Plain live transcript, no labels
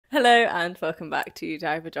Hello and welcome back to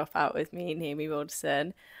Dive a Dropout with me, Naomi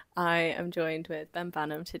Balderson. I am joined with Ben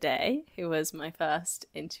Banim today, who was my first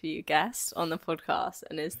interview guest on the podcast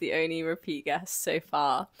and is the only repeat guest so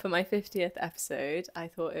far. For my 50th episode, I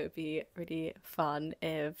thought it would be really fun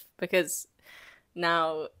because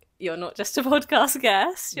now you're not just a podcast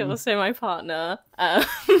guest, you're also my partner.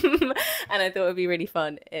 And I thought it would be really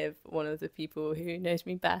fun if one of the people who knows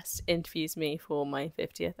me best interviews me for my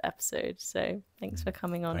 50th episode. So thanks for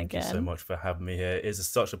coming on again. Thank you so much for having me here. It is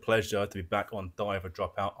such a pleasure to be back on Dive or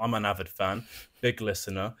Dropout. I'm an avid fan, big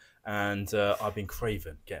listener, and I've been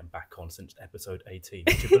craving getting back on since episode 18.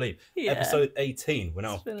 Would you believe? Yeah. Episode 18, we're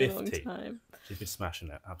now It's been 50. a long time. She's been smashing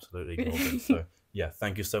it, absolutely golden. So yeah,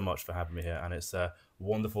 thank you so much for having me here, and it's a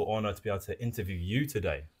wonderful honor to be able to interview you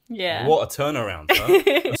today. Yeah. What a turnaround,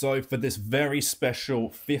 huh? So for this very special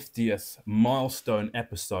 50th milestone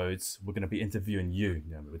episodes, we're going to be interviewing you.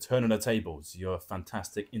 We're turning the tables. You're a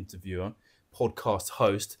fantastic interviewer, podcast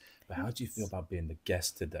host. But how do you feel about being the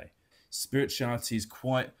guest today? Spirituality is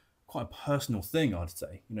quite a personal thing, I'd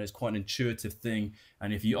say. It's quite an intuitive thing.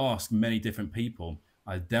 And if you ask many different people,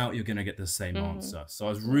 I doubt you're going to get the same answer. So I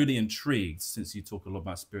was really intrigued, since you talk a lot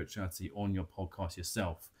about spirituality on your podcast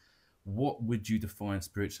yourself. What would you define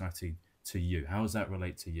spirituality to you? How does that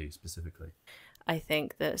relate to you specifically? I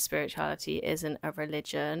think that spirituality isn't a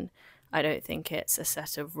religion. I don't think it's a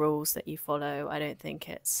set of rules that you follow. I don't think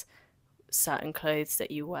it's certain clothes that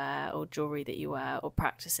you wear or jewelry that you wear or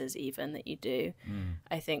practices even that you do.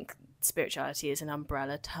 I think spirituality is an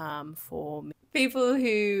umbrella term for people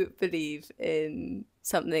who believe in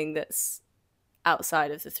something that's outside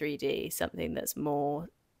of the 3D, something that's more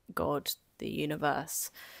God, the universe,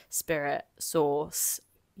 spirit, source.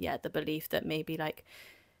 Yeah, the belief that maybe like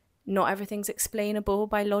not everything's explainable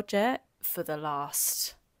by logic. For the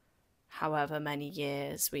last however many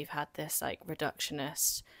years, we've had this like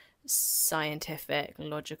reductionist, scientific,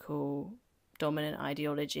 logical, dominant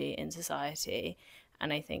ideology in society.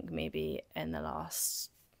 And I think maybe in the last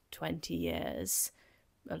 20 years,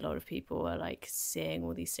 a lot of people are like seeing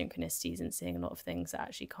all these synchronicities and seeing a lot of things that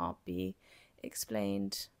actually can't be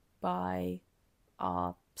explained by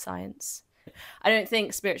our science. I don't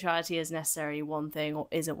think spirituality is necessarily one thing or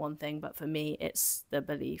isn't one thing, but for me it's the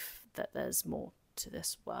belief that there's more to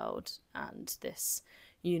this world and this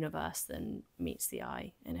universe than meets the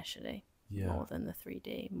eye initially. More than the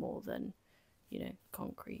 3D, more than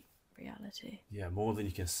concrete reality. More than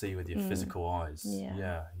you can see with your physical eyes.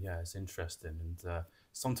 It's interesting, and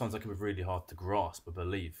sometimes that can be really hard to grasp or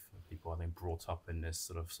believe. People, I think, brought up in this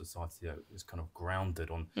sort of society that is kind of grounded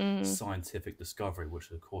on scientific discovery, which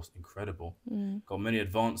is of course incredible, got many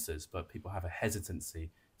advances, but people have a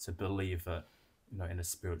hesitancy to believe that in a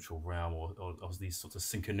spiritual realm or these sorts of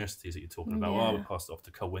synchronicities that you're talking about. We passed it off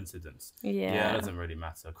to coincidence. It doesn't really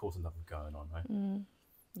matter. Of course, there's nothing going on, right?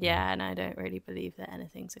 And I don't really believe that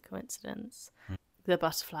anything's a coincidence. The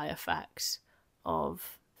butterfly effect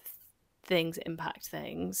of things impact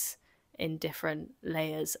things in different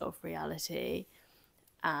layers of reality,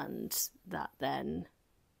 and that then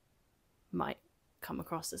might come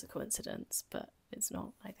across as a coincidence, but it's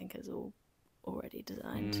not. I think it's all already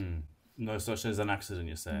designed. No such as an accident,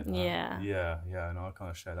 you're saying? Yeah. No, I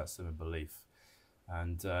kind of share that similar belief.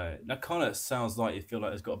 And that kind of sounds like you feel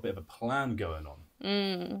like there's got a bit of a plan going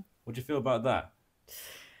on. What do you feel about that?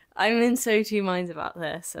 I'm in so two minds about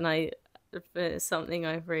this, and it's something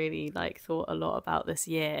I've really thought a lot about this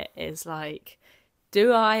year is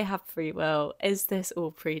do I have free will? Is this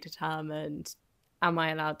all predetermined? Am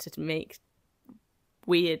I allowed to make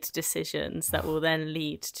weird decisions that will then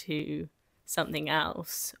lead to something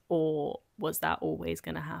else, or was that always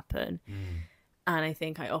going to happen? And I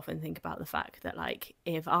think I often think about the fact that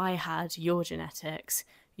if I had your genetics,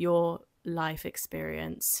 your life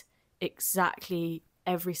experience, exactly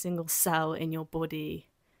every single cell in your body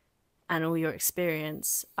and all your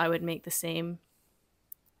experience, I would make the same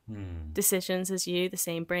decisions as you, the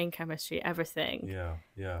same brain chemistry, everything.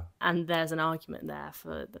 And there's an argument there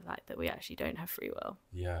for the fact that we actually don't have free will.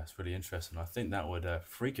 It's really interesting. I think that would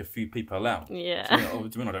freak a few people out. Do you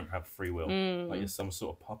mean I don't have free will? Like you're some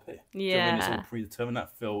sort of puppet? Do you mean it's all predetermined?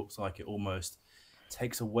 That feels like it almost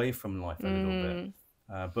takes away from life a little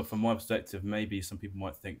bit. But from my perspective, maybe some people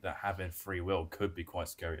might think that having free will could be quite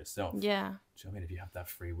scary itself. Do you know what I mean? If you have that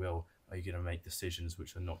free will, are you going to make decisions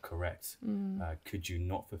which are not correct? Could you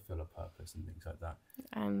not fulfill a purpose and things like that?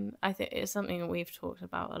 I think it's something that we've talked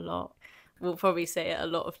about a lot. We'll probably say it a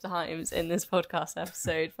lot of times in this podcast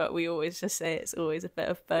episode, but we always just say it's always a bit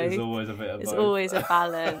of both. It's always a bit of both. It's always a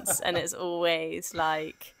balance, and it's always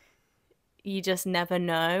you just never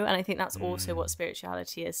know. And I think that's also what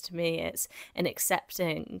spirituality is to me. It's an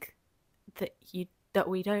accepting that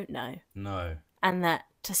we don't know. No. And that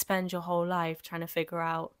to spend your whole life trying to figure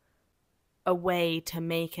out a way to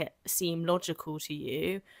make it seem logical to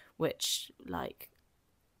you, which, like,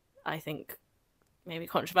 I think maybe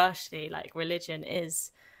controversially, like, religion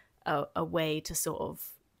is a way to sort of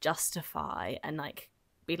justify and, like,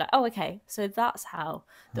 be like, oh, okay, so that's how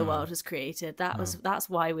the world was created. That's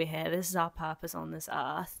why we're here. This is our purpose on this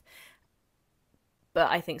earth. But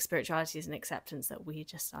I think spirituality is an acceptance that we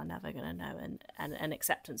just are never going to know, and an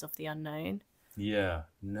acceptance of the unknown. Yeah,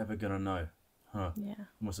 never gonna know. Huh. Yeah.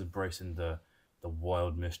 Almost embracing the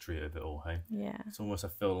wild mystery of it all, hey? Yeah. It's almost, I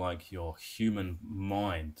feel like your human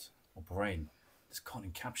mind or brain just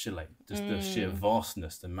can't encapsulate just the sheer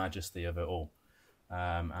vastness, the majesty of it all.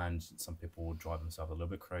 And some people will drive themselves a little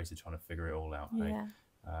bit crazy trying to figure it all out. Yeah.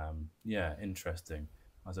 Hey? Yeah, interesting.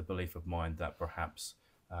 As a belief of mine that perhaps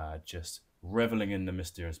just reveling in the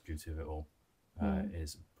mysterious beauty of it all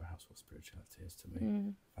is perhaps what spirituality is to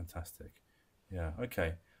me. Fantastic. Yeah,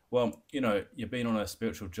 okay. Well, you know, you've been on a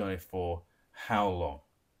spiritual journey for how long?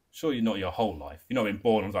 Surely not your whole life. You've not been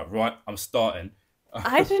born and was like, right, I'm starting.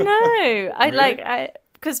 I don't know. Really?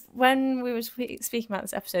 Because when we were speaking about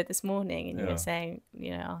this episode this morning, and you Yeah. were saying,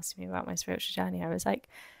 you know, asking me about my spiritual journey, I was like,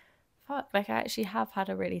 fuck, like, I actually have had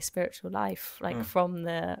a really spiritual life, like, from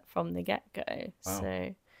the get-go. Wow.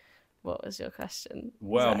 So what was your question?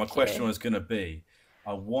 Well, my exactly? question was going to be,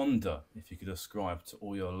 I wonder if you could describe to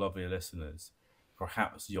all your lovely listeners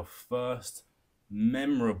perhaps your first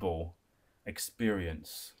memorable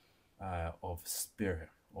experience of spirit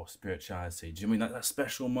or spirituality. Do you mean that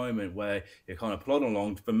special moment where you're kind of plodding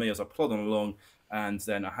along? For me, I was like plodding along, and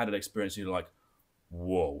then I had an experience and you're like,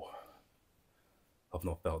 whoa, I've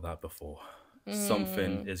not felt that before.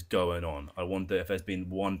 Something is going on. I wonder if there's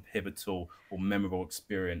been one pivotal or memorable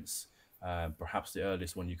experience, perhaps the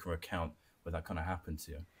earliest one you can recount, where that kind of happened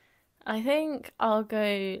to you. I think I'll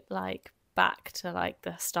go, like, back to, like,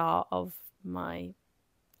 the start of my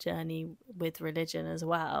journey with religion as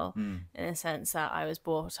well, in a sense that I was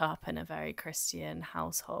brought up in a very Christian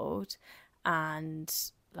household, and,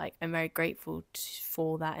 like, I'm very grateful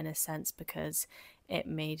for that in a sense, because it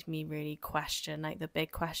made me really question, like, the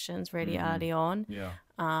big questions really early on. Yeah.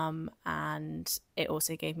 And it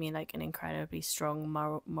also gave me, like, an incredibly strong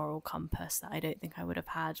moral compass that I don't think I would have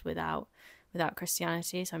had without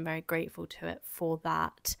Christianity. So I'm very grateful to it for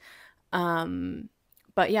that.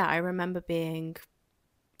 But yeah, I remember being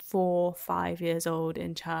 4-5 years old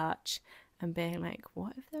in church and being like,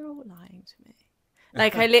 what if they're all lying to me?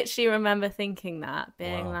 Like, I literally remember thinking that,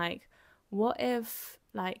 being Wow. like, what if,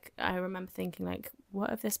 like, I remember thinking, like,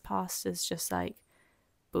 what if this pastor's just, like,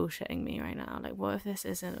 bullshitting me right now? Like, what if this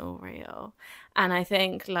isn't all real? And I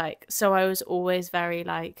think, like, so I was always very,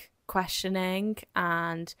 like, questioning,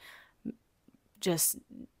 and just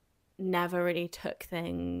never really took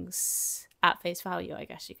things at face value, I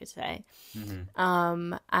guess you could say.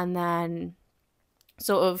 And then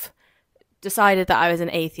sort of decided that I was an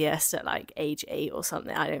atheist at, like, age 8 or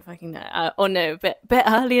something. I don't fucking know. Or no, bit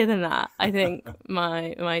earlier than that. I think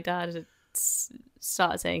my dad had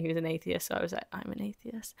started saying he was an atheist, so I was like, I'm an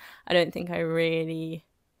atheist. I don't think I really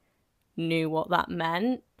knew what that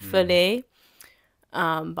meant fully.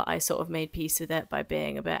 But I sort of made peace with it by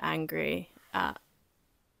being a bit angry at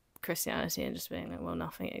Christianity and just being like, well,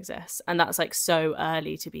 nothing exists. And that's, like, so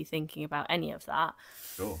early to be thinking about any of that.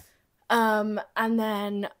 Sure. And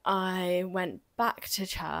then I went back to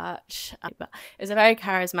church, but it was a very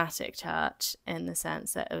charismatic church in the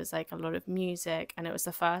sense that it was, like, a lot of music, and it was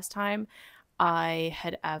the first time I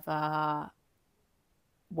had ever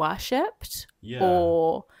worshipped,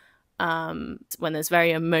 or when there's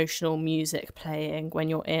very emotional music playing when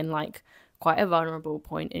you're in, like, quite a vulnerable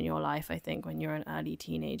point in your life, I think, when you're an early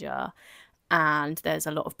teenager, and there's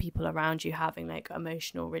a lot of people around you having, like,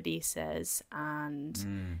 emotional releases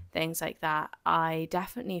and things like that. I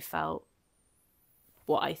definitely felt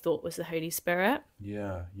what I thought was the Holy Spirit.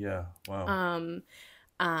 Yeah. Wow.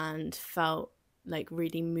 And felt, like,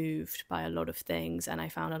 really moved by a lot of things, and I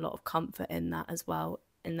found a lot of comfort in that as well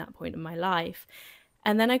in that point in my life.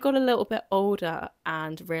 And then I got a little bit older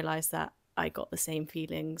and realized that I got the same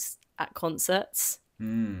feelings at concerts,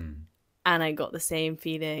 and I got the same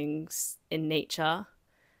feelings in nature,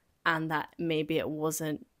 and that maybe it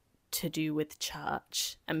wasn't to do with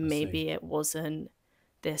church, and maybe it wasn't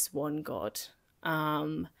this one God.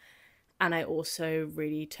 And I also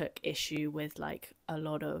really took issue with, like, a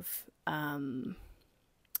lot of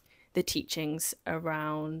the teachings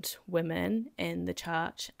around women in the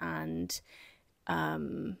church, and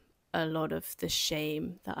a lot of the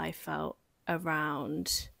shame that I felt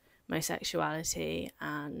around my sexuality,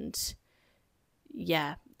 and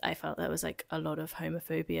yeah, I felt there was like a lot of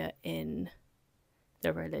homophobia in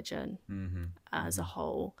the religion as a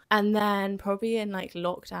whole. And then probably in like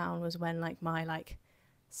lockdown was when like my like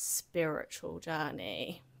spiritual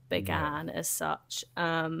journey began as such.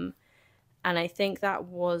 And I think it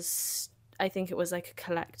was like a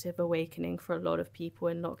collective awakening for a lot of people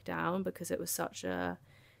in lockdown, because it was such a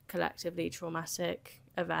collectively traumatic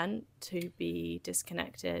event to be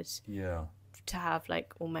disconnected, to have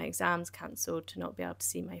like all my exams cancelled, to not be able to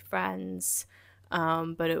see my friends,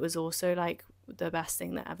 but it was also like the best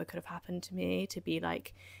thing that ever could have happened to me, to be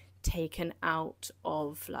like taken out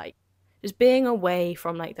of like just being away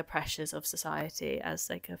from like the pressures of society as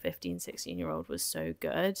like a 15-16-year-old was so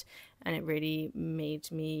good, and it really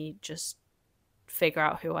made me just figure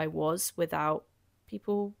out who I was without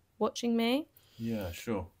people watching me. Yeah,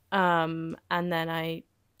 sure. And then I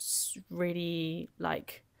really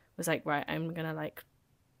like was like, right, I'm gonna like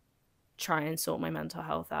try and sort my mental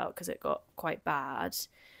health out, because it got quite bad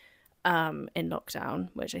in lockdown,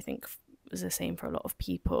 which I think was the same for a lot of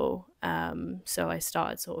people. So I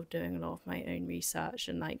started sort of doing a lot of my own research,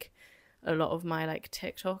 and like a lot of my like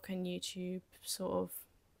TikTok and YouTube sort of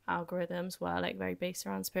algorithms were like very based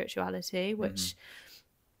around spirituality, which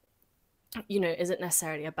you know isn't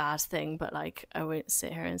necessarily a bad thing, but like I won't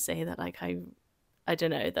sit here and say that like I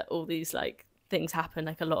don't know, that all these like things happen.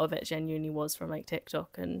 Like a lot of it genuinely was from like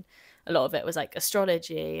TikTok, and a lot of it was like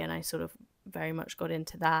astrology, and I sort of very much got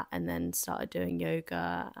into that, and then started doing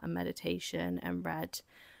yoga and meditation, and read,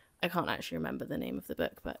 I can't actually remember the name of the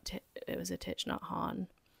book, but it was a Thich Nhat Hanh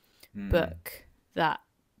book that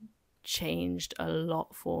changed a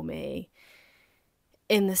lot for me,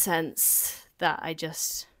 in the sense that I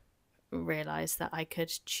just realized that I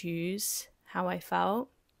could choose how I felt.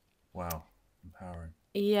 Wow, empowering.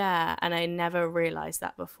 Yeah, and I never realized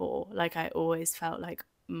that before. Like I always felt like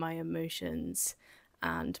my emotions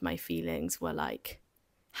and my feelings were like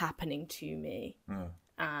happening to me,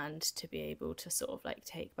 and to be able to sort of like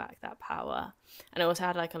take back that power. And I also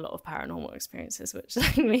had like a lot of paranormal experiences, which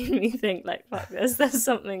like made me think like, fuck this, there's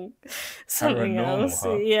something else.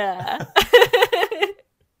 Huh? Yeah.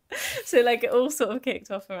 So like it all sort of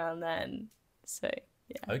kicked off around then. So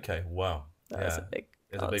yeah. Okay, wow. That's a big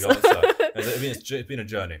It's a big answer. It's been a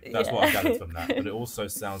journey. That's what I gathered from that. But it also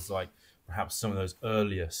sounds like perhaps some of those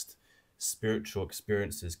earliest spiritual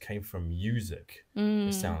experiences came from music.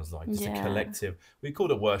 It sounds like just a collective. We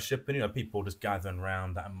called it worship, and you know, people just gathering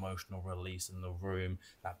around, that emotional release in the room.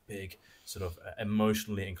 That big sort of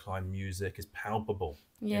emotionally inclined music is palpable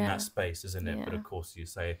in that space, isn't it? But of course, you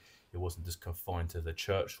say it wasn't just confined to the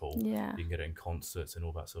church hall. You can get it in concerts and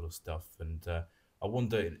all that sort of stuff. And I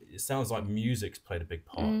wonder, it sounds like music's played a big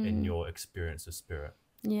part in your experience of spirit.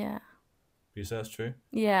 Yeah. Do you say that's true?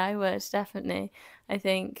 Yeah, I would, definitely. I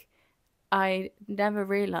think I never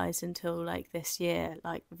realized until like this year,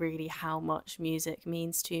 like really how much music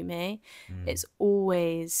means to me. It's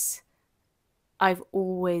always, I've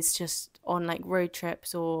always just on like road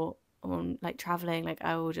trips or on like traveling, like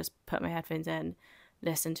I will just put my headphones in,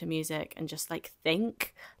 listen to music, and just like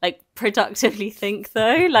think, like productively think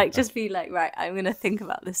though, like just be like, right, I'm gonna think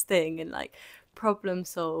about this thing and like problem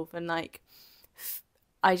solve. And like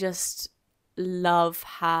I just love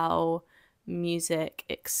how music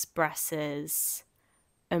expresses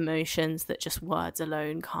emotions that just words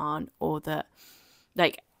alone can't, or that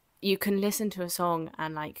like you can listen to a song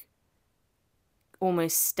and like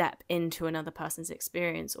almost step into another person's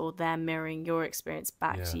experience, or they're mirroring your experience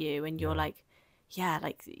back to you, and you're like, yeah,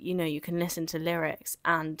 like, you know, you can listen to lyrics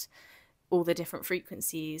and all the different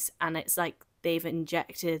frequencies, and it's like they've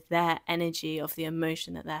injected their energy of the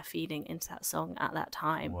emotion that they're feeling into that song at that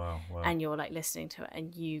time. Wow. And you're like listening to it,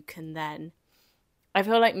 and you can then, I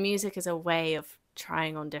feel like music is a way of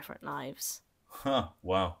trying on different lives. Huh.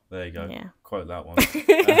 Wow. There you go. Yeah. Quote that one.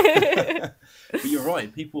 But you're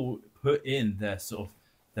right. People put in their sort of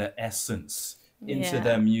their essence into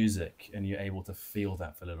their music, and you're able to feel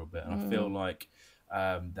that for a little bit. And I feel like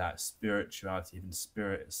that spirituality, even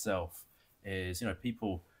spirit itself, is, you know,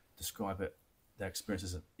 people describe it, their experience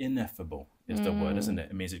as ineffable is the word, isn't it?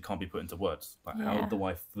 It means it can't be put into words. Like, how do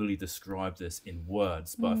I fully describe this in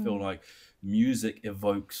words? But I feel like music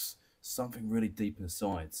evokes something really deep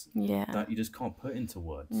inside that you just can't put into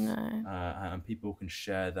words. And people can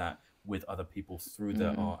share that with other people through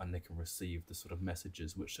their art, and they can receive the sort of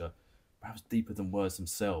messages which are perhaps deeper than words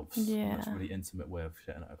themselves. And that's a really intimate way of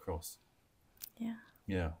getting it across.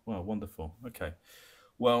 Yeah. Well, wonderful. Okay.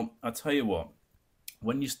 Well, I'll tell you what,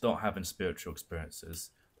 when you start having spiritual experiences,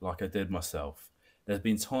 like I did myself, there's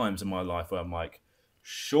been times in my life where I'm like,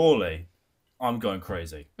 surely I'm going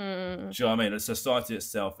crazy. Do you know what I mean? The society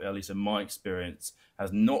itself, at least in my experience,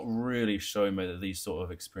 has not really shown me that these sort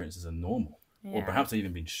of experiences are normal. Or perhaps they've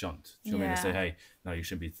even been shunned. Do you know what I mean? They say, hey, no, you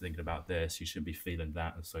shouldn't be thinking about this, you shouldn't be feeling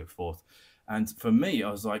that, and so forth. And for me,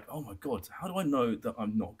 I was like, oh my God, how do I know that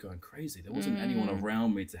I'm not going crazy? There wasn't anyone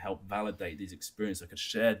around me to help validate these experiences. I could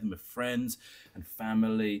share them with friends and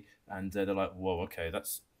family, and they're like, whoa, okay,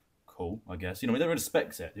 that's cool, I guess. You know, they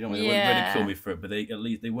respect it. You know, they wouldn't ridicule me for it, but they at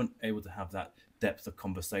least they weren't able to have that depth of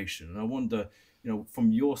conversation. And I wonder, you know,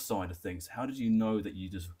 from your side of things, how did you know that you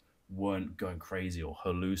just weren't going crazy or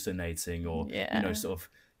hallucinating or you know, sort of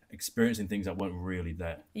experiencing things that weren't really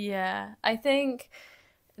there? Yeah, I think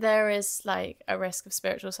there is like a risk of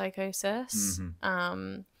spiritual psychosis,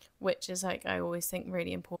 which is like I always think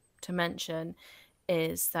really important to mention,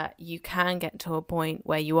 is that you can get to a point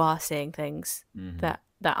where you are seeing things that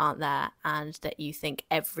aren't there, and that you think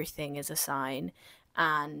everything is a sign,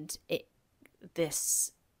 and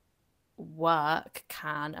this work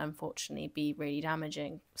can unfortunately be really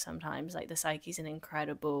damaging sometimes. Like the psyche is an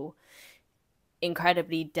incredibly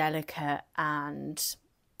delicate and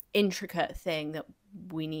intricate thing that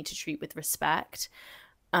we need to treat with respect.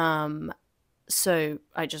 So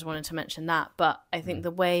I just wanted to mention that. But I think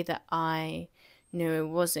the way that I knew I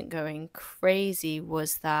wasn't going crazy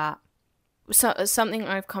was that something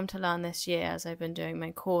I've come to learn this year as I've been doing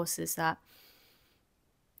my course is that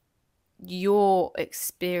your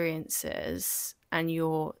experiences and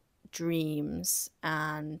your dreams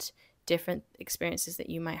and different experiences that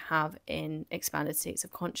you might have in expanded states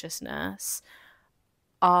of consciousness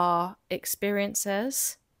are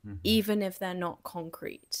experiences, even if they're not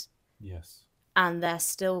concrete. Yes. And they're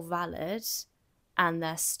still valid, and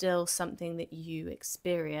they're still something that you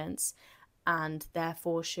experience, and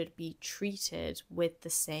therefore should be treated with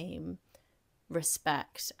the same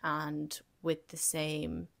respect and with the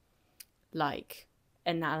same like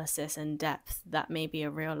analysis and depth that maybe a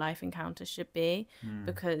real life encounter should be.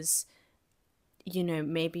 Because, you know,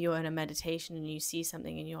 maybe you're in a meditation and you see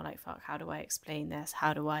something and you're like, fuck, how do I explain this?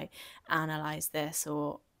 How do I analyze this?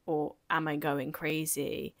 Or am I going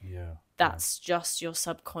crazy? That's just your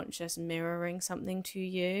subconscious mirroring something to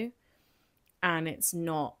you. And it's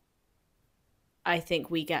not, I think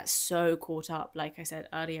we get so caught up, like I said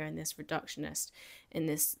earlier, in this reductionist, in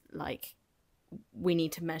this like, we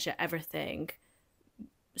need to measure everything.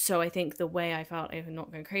 So I think the way I felt over not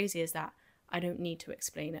going crazy is that I don't need to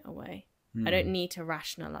explain it away. I don't need to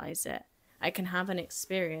rationalize it. I can have an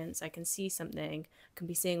experience. I can see something. I can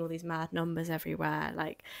be seeing all these mad numbers everywhere.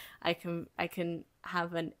 Like I can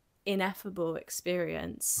have an ineffable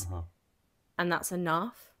experience, and that's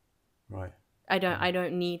enough. Right. I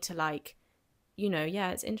don't need to, like, you know,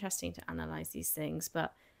 yeah, it's interesting to analyze these things,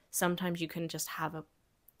 but sometimes you can just have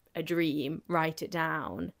a dream, write it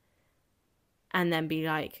down, and then be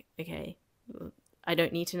like, okay, I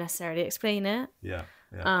don't need to necessarily explain it.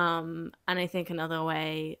 And I think another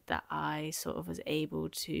way that I sort of was able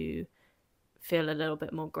to feel a little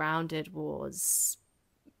bit more grounded was,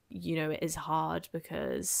 you know, it is hard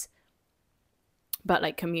because, but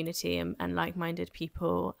like community and like-minded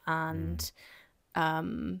people, and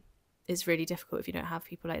it's really difficult if you don't have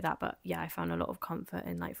people like that. But yeah, I found a lot of comfort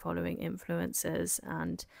in like following influencers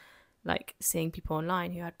and like seeing people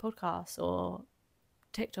online who had podcasts or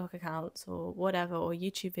TikTok accounts or whatever, or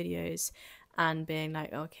YouTube videos, and being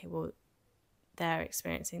like, okay, well, they're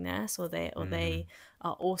experiencing this, or they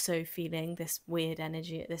are also feeling this weird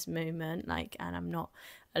energy at this moment, like, and I'm not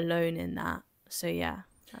alone in that. So yeah,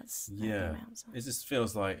 that's it just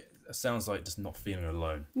feels like, it sounds like just not feeling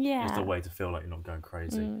alone is the way to feel like you're not going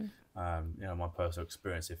crazy. You know, my personal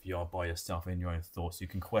experience, if you are by yourself in your own thoughts, you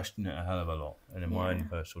can question it a hell of a lot. And in my own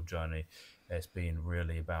personal journey, it's been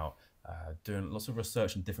really about doing lots of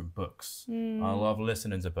research in different books. I love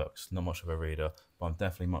listening to books, not much of a reader, but I'm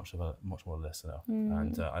definitely much more a listener.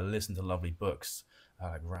 And I listen to lovely books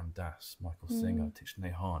like Ram Dass, Michael Singer, Thich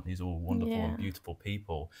Nhat Hanh. These are all wonderful and beautiful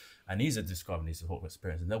people, and these are describing these sort of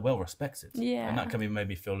experiences, and they're well respected. And that can be made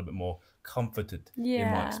me feel a little bit more comforted in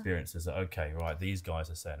my experiences. That okay, right, these guys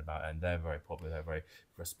are saying about it, and they're very popular, they're very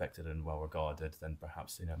respected and well regarded. Then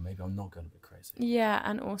perhaps, you know, maybe I'm not going to be crazy. Yeah,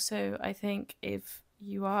 and also I think if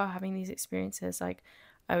you are having these experiences, like,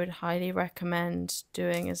 I would highly recommend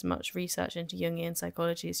doing as much research into Jungian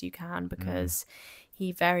psychology as you can, because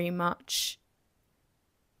he very much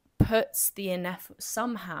puts the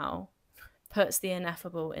ineffable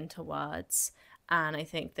into words. And I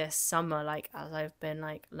think this summer, like, as I've been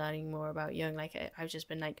like learning more about Jung, like I've just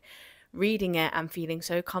been like reading it and feeling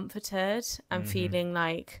so comforted and feeling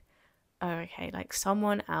like oh, okay, like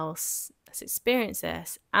someone else has experienced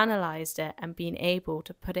this, analyzed it, and been able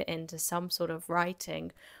to put it into some sort of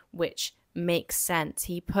writing which makes sense.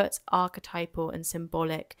 He puts archetypal and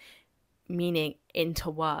symbolic meaning into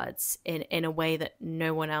words in a way that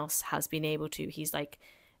no one else has been able to. He's like,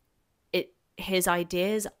 his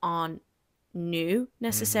ideas aren't new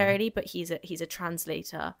necessarily, but he's a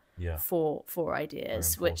translator for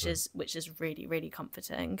ideas, which is really, really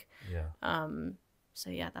comforting. So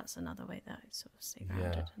yeah, that's another way that I sort of stay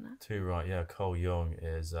grounded in that. Too right. Yeah, Carl Jung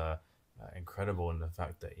is incredible in the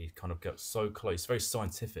fact that he kind of gets so close, very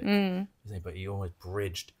scientific, isn't he? But he always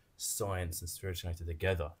bridged science and spirituality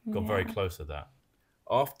together, got very close to that.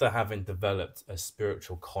 After having developed a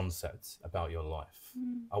spiritual concept about your life,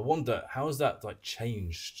 I wonder, how has that like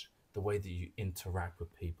changed the way that you interact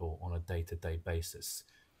with people on a day-to-day basis?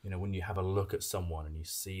 You know, when you have a look at someone and you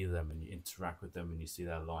see them and you interact with them and you see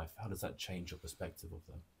their life, how does that change your perspective of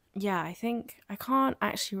them? Yeah, I think I can't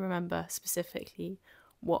actually remember specifically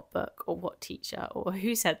what book or what teacher or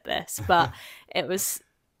who said this, but it was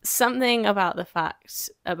something about the fact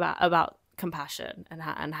about compassion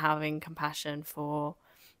and having compassion for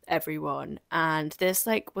everyone. And this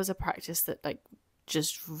like was a practice that like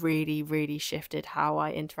just really, really shifted how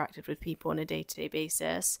I interacted with people on a day-to-day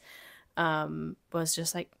basis. Was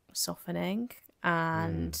just like softening.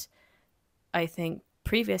 And I think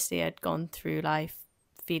previously I'd gone through life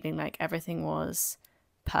feeling like everything was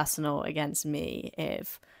personal against me.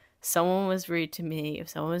 If someone was rude to me, if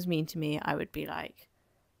someone was mean to me, I would be like,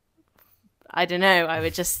 I don't know, I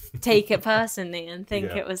would just take it personally and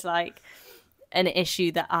think it was like an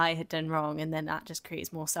issue that I had done wrong, and then that just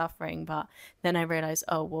creates more suffering. But then I realized,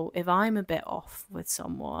 oh well, if I'm a bit off with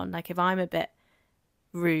someone, like if I'm a bit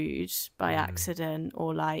rude by accident,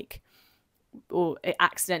 or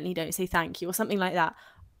accidentally don't say thank you or something like that,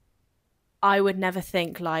 I would never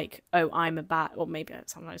think like, oh, I'm a bad, or maybe I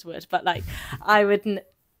sometimes would, but like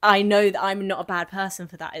I know that I'm not a bad person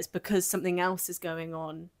for that. It's because something else is going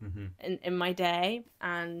on in my day.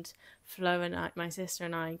 And Flo and I, my sister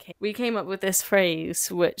and I, we came up with this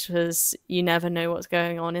phrase, which was, you never know what's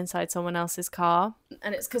going on inside someone else's car.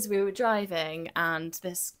 And it's because we were driving and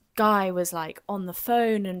this guy was like on the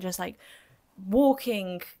phone and just like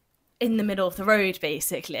walking in the middle of the road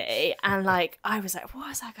basically, and like I was like, what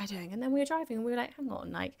is that guy doing? And then we were driving and we were like, hang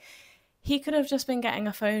on, like he could have just been getting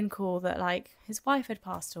a phone call that like his wife had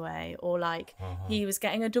passed away, or like he was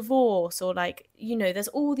getting a divorce, or like, you know, there's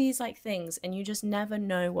all these like things, and you just never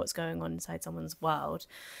know what's going on inside someone's world.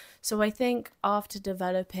 So I think after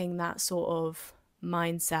developing that sort of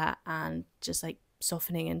mindset and just like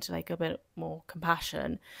softening into like a bit more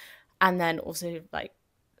compassion, and then also like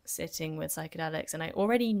sitting with psychedelics, and I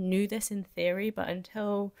already knew this in theory, but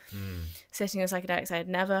until sitting with psychedelics I had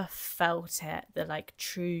never felt it, the like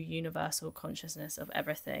true universal consciousness of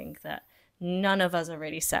everything, that none of us are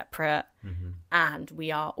really separate, and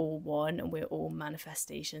we are all one, and we're all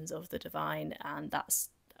manifestations of the divine. And that's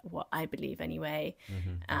what I believe anyway,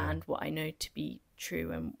 and what I know to be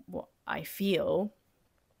true, and what I feel.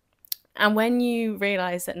 And when you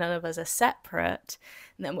realize that none of us are separate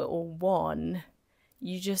and then we're all one,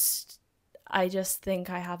 I just think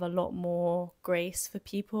I have a lot more grace for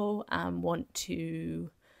people and want to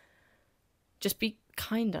just be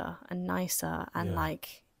kinder and nicer. And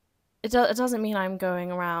like, it doesn't mean I'm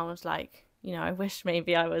going around like, you know, I wish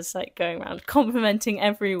maybe I was like going around complimenting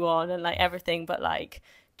everyone and like everything, but like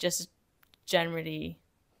just generally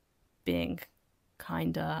being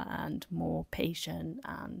kinder and more patient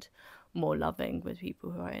and more loving with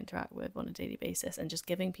people who I interact with on a daily basis, and just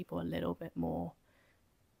giving people a little bit more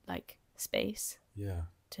like space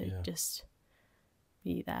to just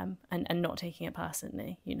be them, and not taking it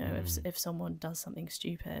personally, you know. If someone does something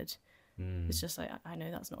stupid, it's just like, I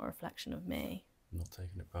know that's not a reflection of me. Not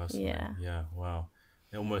taking it personally. Wow.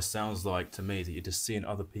 It almost sounds like to me that you're just seeing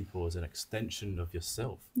other people as an extension of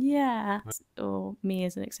yourself, or me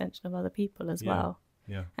as an extension of other people as well.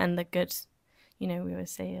 And the good, you know, we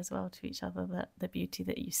always say as well to each other that the beauty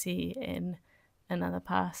that you see in another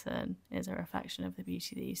person is a reflection of the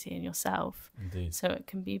beauty that you see in yourself. Indeed. So it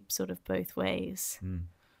can be sort of both ways,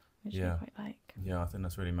 which I quite like. I think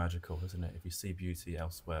that's really magical, isn't it? If you see beauty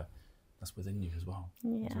elsewhere, that's within you as well.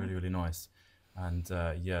 It's really, really nice. And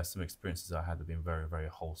some experiences I had have been very, very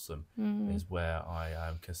wholesome, is where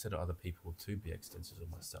I consider other people to be extensions of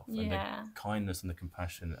myself, and the kindness and the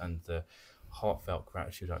compassion and the heartfelt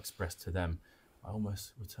gratitude I express to them, I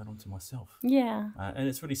almost return onto myself. And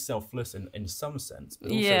it's really selfless in some sense,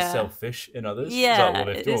 but also selfish in others. It's like, well,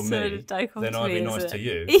 if you're me, then I'd be nice to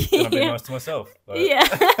you, and I'd be nice to myself. Like,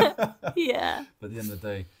 but at the end of the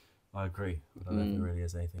day, I agree. I don't know if there really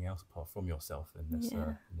is anything else apart from yourself in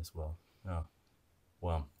this world. Yeah.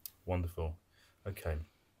 Wow. Wonderful. Okay.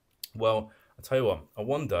 Well, I'll tell you what. I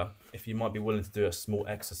wonder if you might be willing to do a small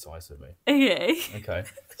exercise with me. Okay. Okay.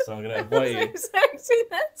 So I'm going to invite you. Expecting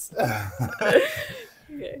this.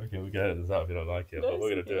 Okay, we'll get it out if you don't like it, but we're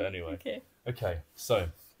going to do it anyway. Okay. So,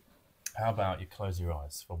 how about you close your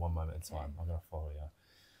eyes for one moment in time? I'm going to follow you.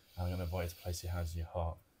 I'm going to invite you to place your hands on your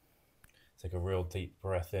heart. Take a real deep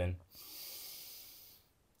breath in.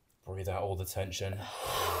 Breathe out all the tension.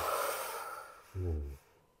 Ooh,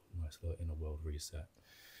 nice little inner world reset.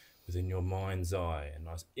 Within your mind's eye, a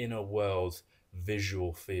nice inner world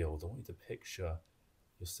visual field. I want you to picture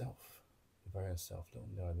yourself, your very own self, little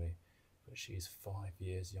Naomi, but she's 5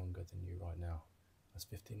 years younger than you right now. That's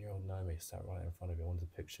 15-year-old Naomi sat right in front of you. I wanted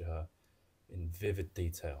to picture her in vivid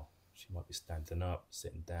detail. She might be standing up,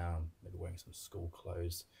 sitting down, maybe wearing some school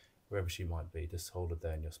clothes, wherever she might be. Just hold her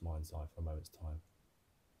there in your mind's eye for a moment's time.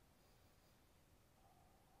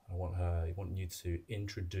 I want you to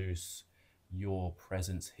introduce your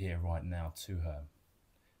presence here right now to her.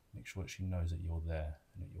 Make sure that she knows that you're there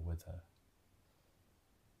and that you're with her.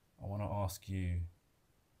 I want to ask you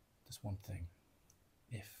just one thing.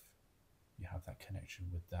 If you have that connection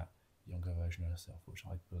with that younger version of yourself, which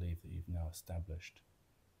I believe that you've now established,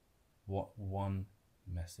 what one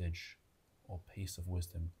message or piece of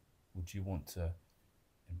wisdom would you want to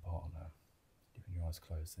impart on her? Keeping your eyes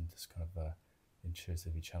closed and just kind of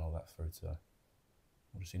intuitively channel that through to her.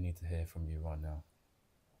 What does she need to hear from you right now?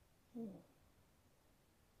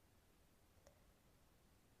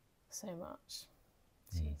 So much.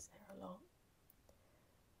 She needs to hear a lot.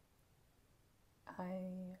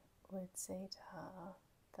 I would say to her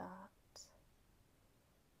that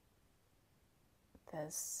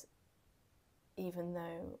there's, even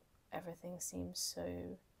though everything seems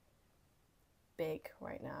so big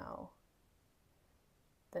right now,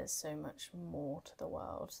 there's so much more to the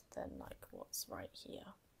world than like what's right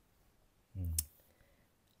here.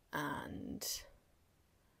 And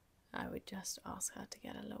I would just ask her to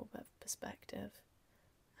get a little bit of perspective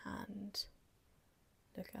and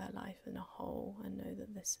look at her life in a whole and know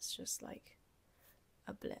that this is just like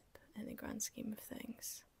a blip in the grand scheme of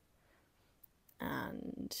things.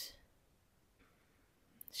 And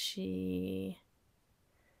she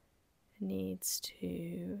needs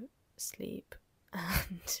to sleep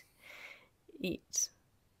and eat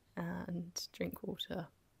and drink water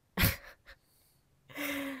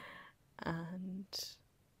and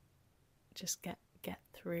just get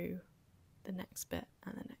through the next bit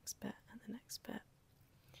and the next bit and the next bit.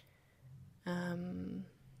 And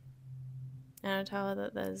I tell her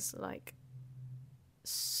that there's like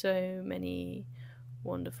so many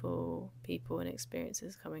wonderful people and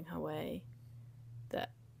experiences coming her way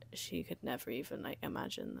that she could never even like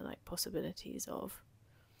imagine the like possibilities of,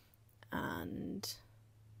 and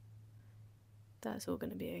that's all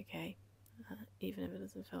going to be okay, even if it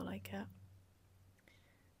doesn't feel like it,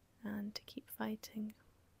 and to keep fighting.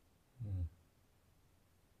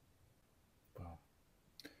 Wow,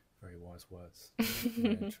 very wise words.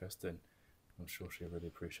 Very interesting. I'm sure she really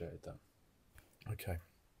appreciated that. Okay,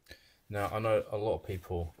 now I know a lot of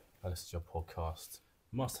people who listen to your podcast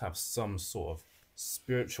must have some sort of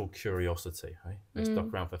spiritual curiosity, hey? They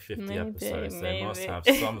stuck around for 50 episodes. They must have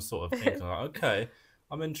some sort of thinking like, okay,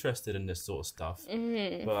 I'm interested in this sort of stuff.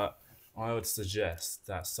 But I would suggest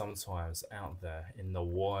that sometimes out there in the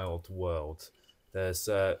wild world, there's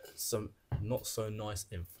some not so nice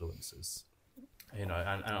influences, you know,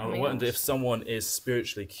 and I wonder if someone is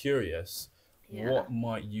spiritually curious, what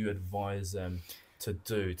might you advise them to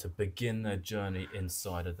do to begin their journey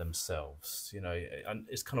inside of themselves? You know, and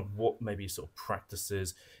it's kind of what maybe sort of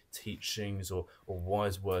practices, teachings, or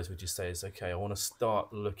wise words would you say is, okay, I want to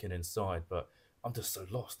start looking inside, but I'm just so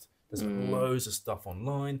lost. There's loads of stuff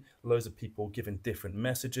online, loads of people giving different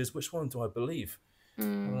messages. Which one do I believe? I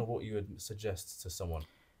don't know what you would suggest to someone.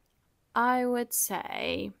 I would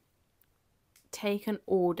say take an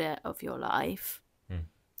audit of your life.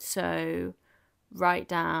 So write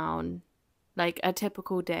down like a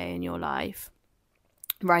typical day in your life.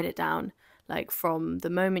 Write it down, like from the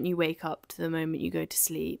moment you wake up to the moment you go to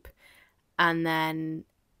sleep. And then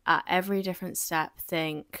at every different step,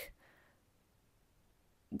 think,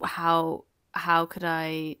 how could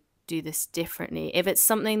I do this differently? If it's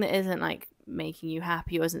something that isn't like making you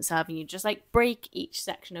happy or isn't serving you, just like break each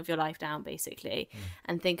section of your life down basically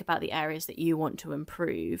and think about the areas that you want to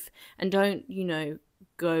improve, and don't, you know,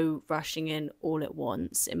 go rushing in all at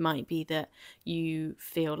once. It might be that you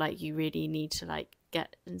feel like you really need to like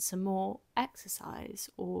get in some more exercise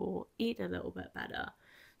or eat a little bit better.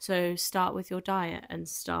 So start with your diet and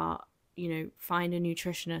start, find a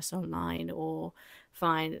nutritionist online, or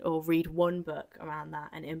read one book around that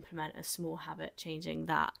and implement a small habit changing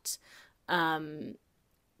that.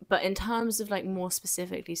 But in terms of like more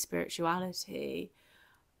specifically spirituality,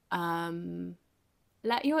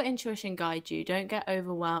 let your intuition guide you. Don't get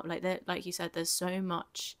overwhelmed. Like you said, there's so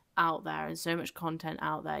much out there and so much content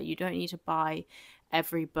out there. You don't need to buy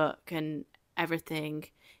every book and everything.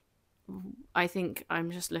 I think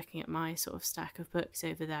I'm just looking at my sort of stack of books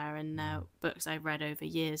over there, and they're books I've read over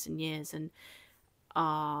years and years and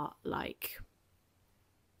are like,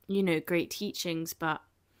 great teachings. But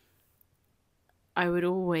I would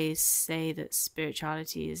always say that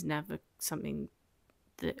spirituality is never something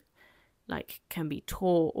that like can be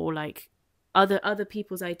taught, or like other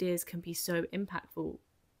people's ideas can be so impactful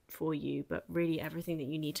for you, but really everything that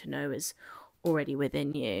you need to know is already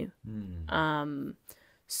within you.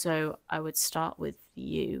 So I would start with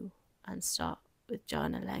you and start with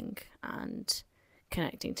journaling and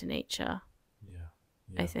connecting to nature.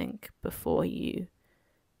 I think before you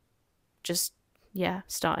just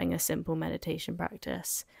starting a simple meditation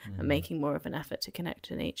practice and making more of an effort to connect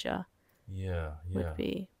to nature would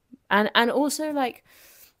be, and also like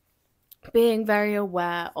being very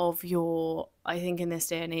aware of your, I think in this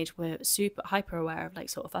day and age we're super hyper aware of like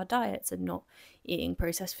sort of our diets and not eating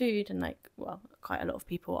processed food, and like, well, quite a lot of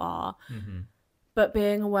people are, but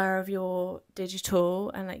being aware of your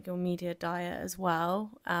digital and like your media diet as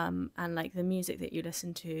well, and like the music that you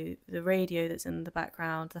listen to, the radio that's in the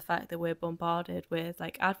background, the fact that we're bombarded with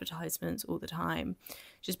like advertisements all the time,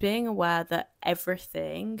 just being aware that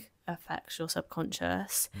everything affects your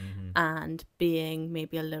subconscious, and being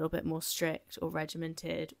maybe a little bit more strict or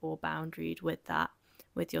regimented or boundaried with that,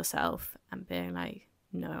 with yourself, and being like,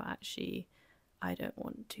 no, actually I don't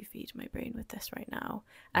want to feed my brain with this right now.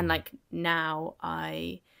 And like now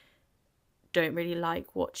I don't really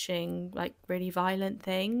like watching like really violent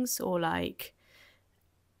things, or like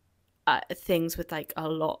things with like a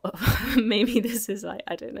lot of maybe this is like,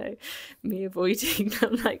 I don't know, me avoiding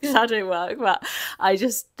like shadow work, but I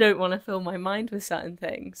just don't want to fill my mind with certain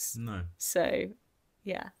things. So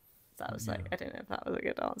that was like, I don't know if that was a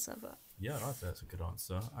good answer, but I think that's a good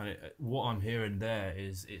answer. And what I'm hearing there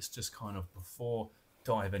is it's just kind of before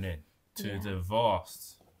diving in to the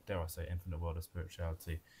vast, dare I say, infinite world of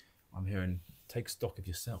spirituality, I'm hearing take stock of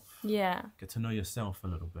yourself. Get to know yourself a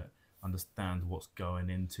little bit. Understand what's going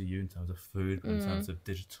into you in terms of food, in terms of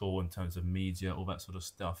digital, in terms of media, all that sort of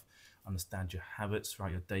stuff. Understand your habits throughout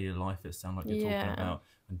your daily life. It sounds like you're talking about.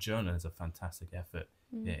 And journaling is a fantastic effort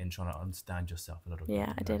in trying to understand yourself a little bit.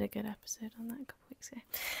 I did a good episode on that a couple weeks ago.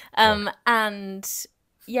 And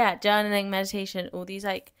journaling, meditation, all these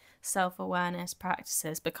like self-awareness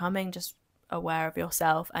practices, becoming just aware of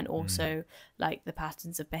yourself, and also like the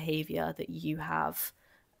patterns of behavior that you have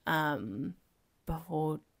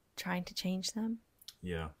before trying to change them.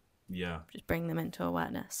 Just bring them into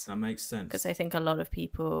awareness. That makes sense. Because I think a lot of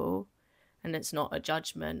people, and it's not a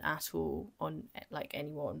judgment at all on like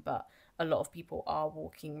anyone, but a lot of people are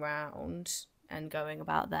walking around and going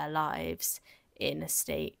about their lives in a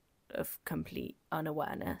state of complete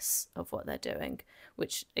unawareness of what they're doing,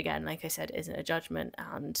 which again, like I said, isn't a judgment.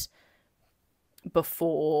 And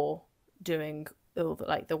before doing all the,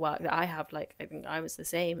 like the work that I have, like I think I was the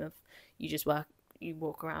same, of you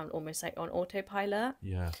walk around almost like on autopilot.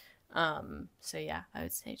 So I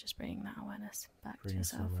would say just bringing that awareness back to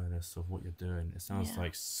yourself. Bringing awareness of what you're doing. It sounds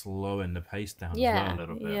like slowing the pace down as well a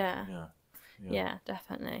little bit. Yeah,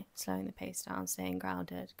 definitely. Slowing the pace down, staying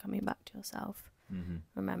grounded, coming back to yourself,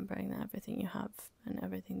 remembering that everything you have and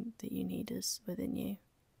everything that you need is within you.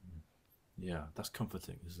 Yeah, that's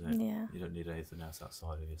comforting, isn't it? Yeah. You don't need anything else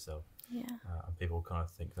outside of yourself. Yeah. And people kind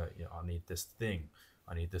of think that, I need this thing,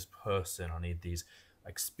 I need this person, I need these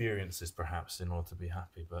experiences perhaps in order to be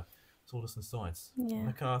happy, but it's all just inside.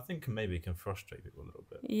 Yeah. I think maybe it can frustrate people a little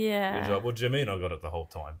bit. Yeah. Like, what do you mean I got it the whole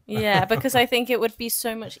time? Yeah, because I think it would be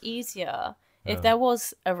so much easier if there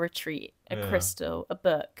was a retreat, a crystal, a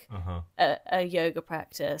book, a yoga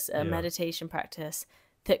practice, a meditation practice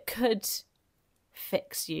that could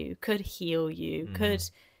fix you, could heal you, could,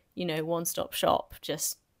 one-stop shop,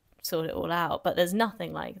 just sort it all out. But there's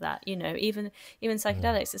nothing like that, even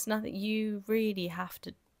psychedelics. It's nothing. You really have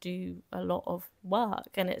to do a lot of work,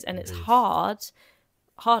 and it's hard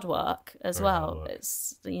work as very well.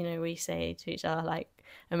 It's we say to each other like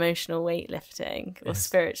emotional weightlifting or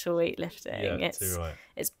spiritual weightlifting.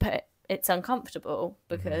 It's uncomfortable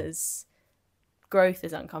because growth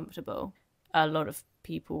is uncomfortable. A lot of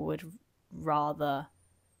people would rather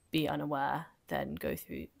be unaware than go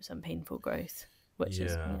through some painful growth, which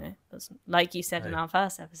is, Yeah. you know, like you said in Hey. our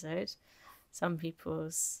first episode, some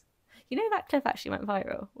people's, you know, that clip actually went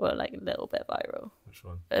viral, or like a little bit viral, Which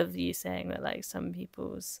one? of you saying that like some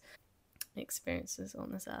people's experiences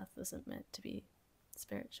on this earth isn't meant to be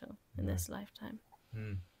spiritual in this lifetime.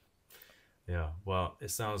 Yeah, well,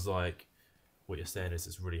 it sounds like what you're saying is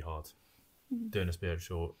it's really hard doing a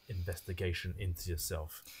spiritual investigation into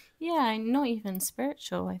yourself. Yeah, not even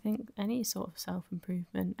spiritual. I think any sort of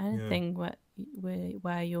self-improvement, anything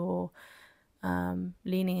where you're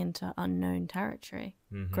leaning into unknown territory.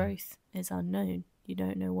 Growth is unknown. You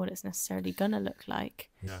don't know what it's necessarily gonna look like.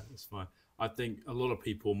 Yeah, that's fine. I think a lot of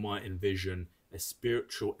people might envision a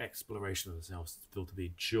spiritual exploration of themselves feel to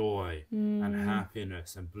be joy and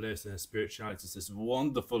happiness and bliss, and spirituality is this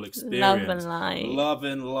wonderful experience. Love and light. Love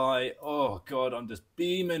and light. Oh God, I'm just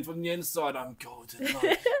beaming from the inside. I'm golden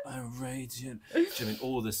light. I'm radiant. Do you mean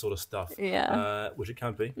all this sort of stuff? Yeah. Which it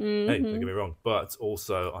can be. Hey, don't get me wrong. But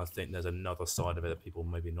also, I think there's another side of it that people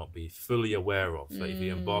maybe not be fully aware of. So if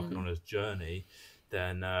you're embarking on this journey,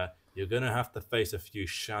 then you're going to have to face a few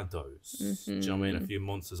shadows. Do you know what I mean? A few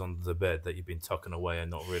monsters under the bed that you've been tucking away and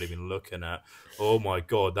not really been looking at. Oh my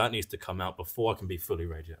God, that needs to come out before I can be fully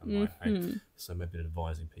radiant and light. Hey? So maybe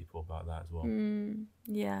advising people about that as well.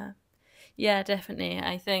 Yeah. Yeah, definitely.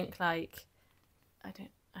 I think like, I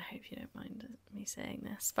hope you don't mind me saying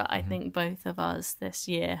this, but I think both of us this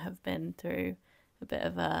year have been through a bit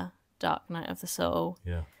of a dark night of the soul.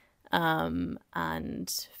 Yeah.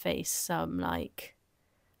 And face some like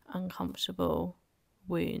uncomfortable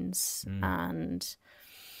wounds. And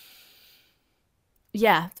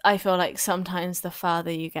yeah, I feel like sometimes the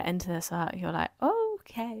farther you get into this arc, you're like, oh,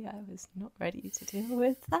 okay, I was not ready to deal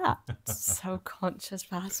with that subconscious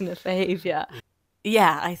pattern of behavior.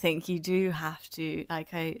 Yeah, I think you do have to,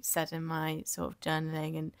 like I said in my sort of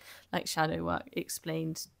journaling and like shadow work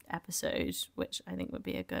explained episode, which I think would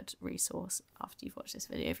be a good resource after you've watched this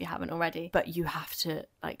video if you haven't already, but you have to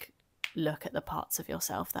like look at the parts of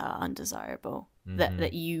yourself that are undesirable,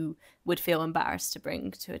 that you would feel embarrassed to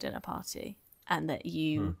bring to a dinner party, and that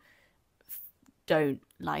you don't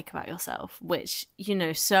like about yourself, which, you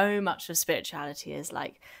know, so much of spirituality is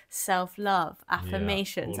like self-love,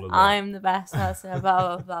 affirmations, I'm the best person,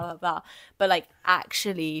 blah, blah, blah, blah, blah. But like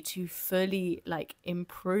actually to fully like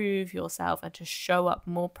improve yourself and to show up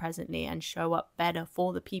more presently and show up better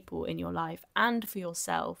for the people in your life and for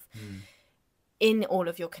yourself in all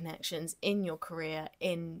of your connections, in your career,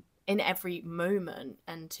 in every moment,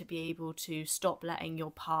 and to be able to stop letting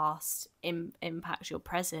your past impact your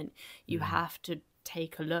present, you have to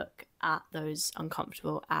take a look at those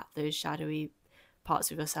uncomfortable, at those shadowy parts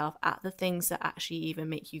of yourself, at the things that actually even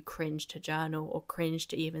make you cringe to journal or cringe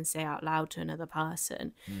to even say out loud to another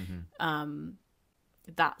person.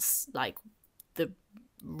 That's like the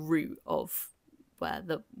root of where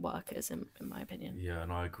the work is, in my opinion. Yeah,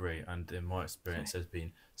 and I agree. And in my experience, there's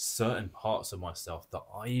been certain parts of myself that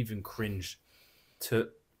I even cringe to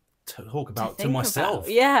talk about to myself.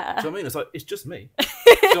 Yeah. Do you know what I mean? It's like, it's just me. Do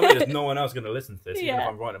you know what I mean? There's no one else going to listen to this. Even if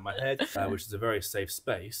I'm writing in my head, which is a very safe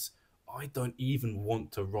space, I don't even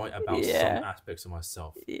want to write about some aspects of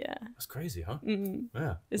myself. Yeah. That's crazy, huh?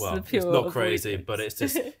 Yeah. It's not crazy, but it's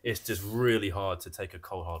just really hard to take a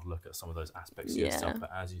cold, hard look at some of those aspects of yourself.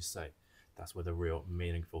 But as you say, that's where the real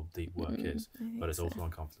meaningful, deep work is. But it's also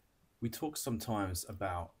uncomfortable. We talk sometimes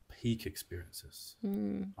about peak experiences.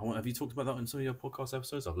 Have you talked about that in some of your podcast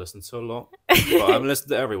episodes? I've listened to a lot, but I haven't listened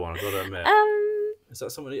to everyone, I've got to admit. Is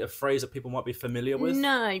that a phrase that people might be familiar with?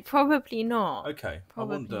 No, probably not. Okay.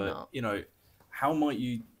 Probably I wonder, not. You know,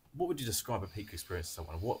 what would you describe a peak experience to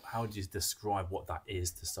someone? How would you describe what that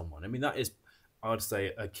is to someone? I mean, that is, I would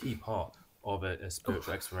say, a key part of a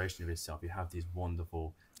spiritual exploration of yourself. You have these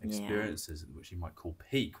wonderful experiences, which you might call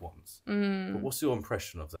peak ones. But what's your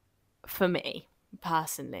impression of that? For me,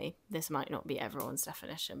 personally, this might not be everyone's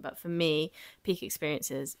definition, but for me, peak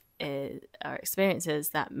experiences are experiences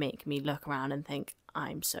that make me look around and think,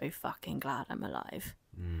 I'm so fucking glad I'm alive.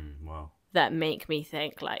 Wow. That make me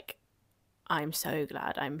think like, I'm so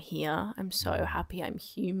glad I'm here. I'm so happy I'm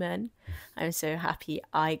human. I'm so happy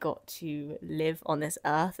I got to live on this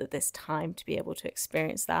earth at this time to be able to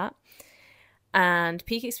experience that. And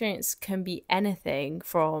peak experience can be anything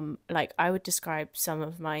from, like, I would describe some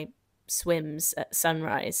of my swims at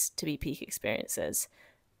sunrise to be peak experiences,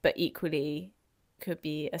 but equally could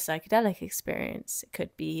be a psychedelic experience. It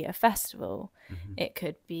could be a festival. It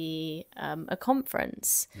could be a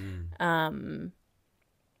conference.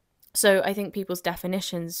 So I think people's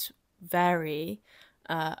definitions vary.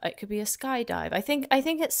 It could be a skydive. I think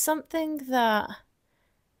it's something that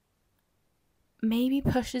maybe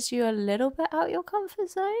pushes you a little bit out your comfort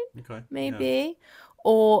zone, Okay. maybe,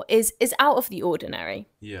 or is out of the ordinary.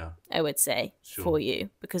 Yeah. I would say for you,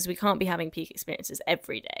 because we can't be having peak experiences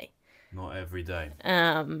every day. Not every day.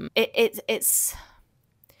 It's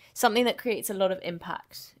something that creates a lot of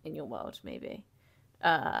impact in your world, maybe.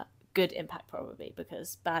 Good impact probably,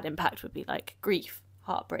 because bad impact would be like grief,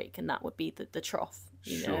 heartbreak, and that would be the trough,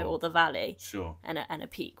 you know, or the valley. Sure. And a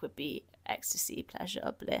peak would be ecstasy,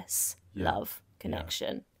 pleasure, bliss, love,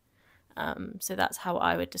 connection. So that's how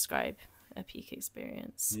I would describe a peak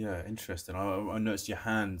experience. Yeah, interesting. I noticed your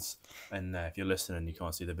hands, and if you're listening, you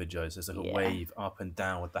can't see the videos. There's like a wave up and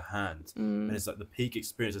down with the hand, and it's like the peak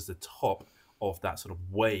experience is the top of that sort of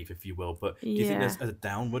wave, if you will. But do you think there's a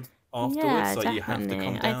downward afterwards? Yeah, so definitely. you have to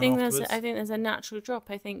come down I think afterwards? I think there's a natural drop.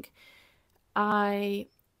 I think I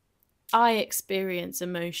experience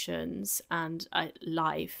emotions and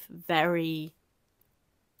life very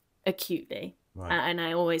acutely, and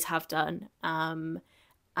I always have done.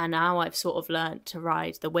 And now I've sort of learned to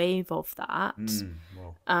ride the wave of that.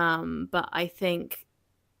 But I think,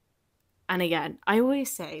 and again, I always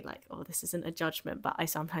say like, oh, this isn't a judgment, but I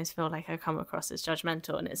sometimes feel like I come across as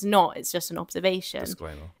judgmental, and it's not. It's just an observation.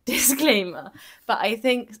 Disclaimer. But I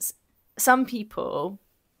think some people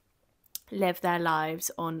live their lives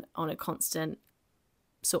on a constant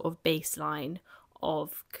sort of baseline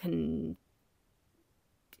of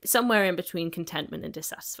somewhere in between contentment and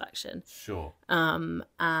dissatisfaction. Sure.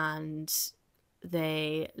 And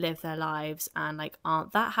they live their lives and like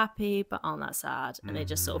aren't that happy but aren't that sad, and they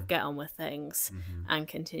just sort of get on with things and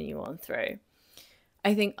continue on through.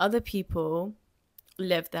 I think other people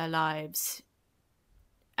live their lives,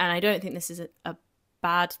 and I don't think this is a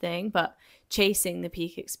bad thing, but chasing the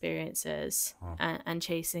peak experiences and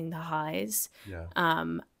chasing the highs.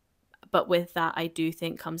 But with that, I do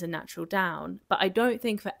think comes a natural down. But I don't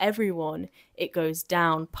think for everyone it goes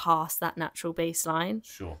down past that natural baseline.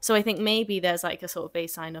 Sure. So I think maybe there's like a sort of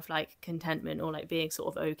baseline of like contentment or like being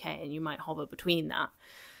sort of okay, and you might hover between that.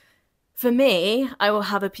 For me, I will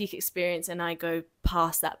have a peak experience and I go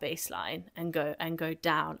past that baseline and go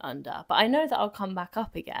down under. But I know that I'll come back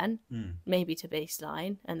up again, maybe to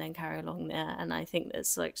baseline, and then carry along there. And I think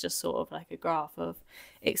there's like just sort of like a graph of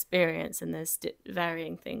experience, and there's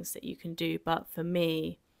varying things that you can do. But for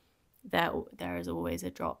me, there is always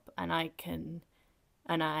a drop, and I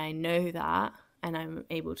know that, and I'm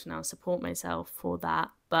able to now support myself for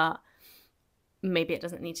that. But maybe it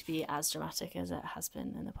doesn't need to be as dramatic as it has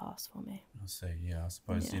been in the past for me. I see. Yeah, I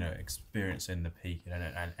suppose, experiencing the peak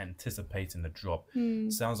and anticipating the drop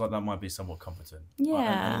sounds like that might be somewhat comforting.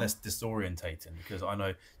 Yeah. And less disorientating, because I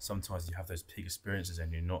know sometimes you have those peak experiences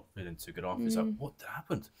and you're not feeling too good after. It's like, what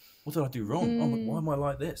happened? What did I do wrong? Why am I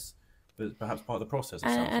like this? But perhaps part of the process.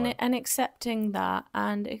 And accepting that,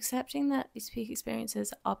 these peak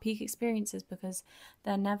experiences are peak experiences because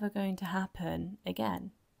they're never going to happen again.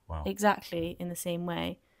 Wow. Exactly in the same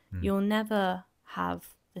way. You'll never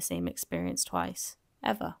have the same experience twice,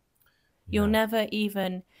 ever. You'll never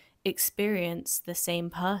even experience the same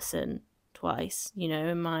person twice. You know,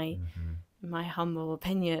 in my humble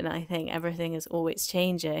opinion, I think everything is always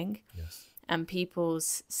changing. Yes. And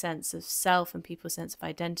people's sense of self and people's sense of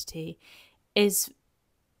identity is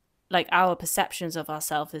like, our perceptions of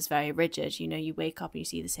ourselves is very rigid. You know, you wake up and you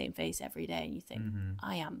see the same face every day and you think,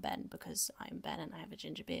 I am Ben because I'm Ben and I have a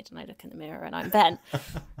ginger beard, and I look in the mirror and I'm Ben.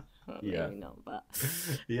 Well, maybe not, but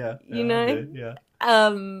you know?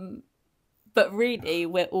 But really,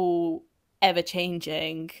 we're all ever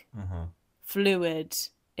changing, fluid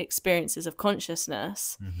experiences of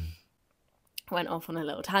consciousness. Went off on a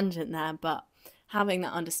little tangent there, but having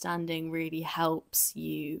that understanding really helps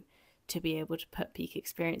you to be able to put peak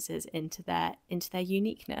experiences into their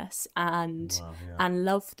uniqueness and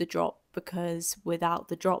love the drop, because without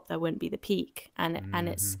the drop there wouldn't be the peak. And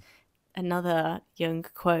it's another Jung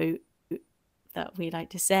quote that we like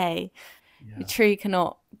to say, the tree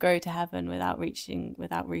cannot go to heaven without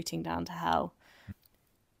rooting down to hell.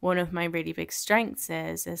 One of my really big strengths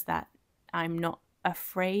is that I'm not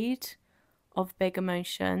afraid of big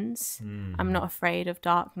emotions. I'm not afraid of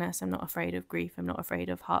darkness. I'm not afraid of grief. I'm not afraid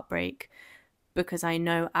of heartbreak, because I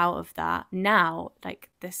know out of that now, like,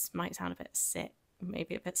 this might sound a bit sick,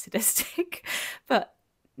 maybe a bit sadistic, but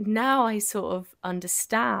now I sort of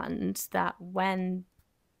understand that when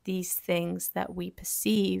these things that we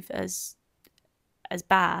perceive as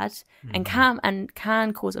bad and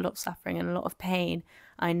can cause a lot of suffering and a lot of pain,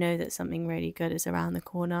 I know that something really good is around the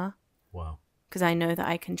corner. Wow. Because I know that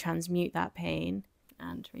I can transmute that pain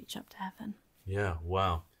and reach up to heaven. Yeah,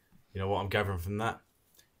 wow. You know what I'm gathering from that?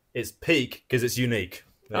 It's peak because it's unique.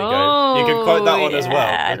 There you go. You can quote that one as well.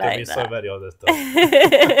 Yeah, There's going to be so many on this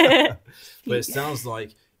stuff. But it sounds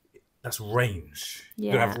like that's range.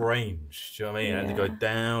 You're going to have range. Do you know what I mean? And to go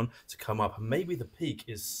down, to come up. And maybe the peak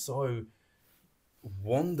is so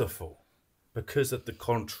wonderful because of the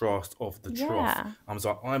contrast of the trough. I'm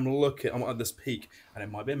at this peak, and it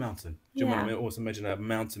might be a mountain. Do you know what I mean? Also imagine a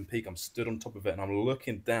mountain peak. I'm stood on top of it, and I'm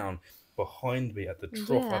looking down behind me at the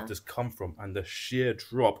trough I've just come from, and the sheer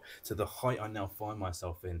drop to the height I now find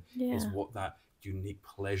myself in is what that unique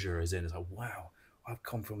pleasure is in. It's like, wow, I've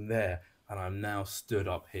come from there, and I'm now stood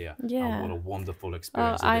up here. And what a wonderful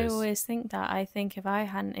experience it is. I always think that. I think if I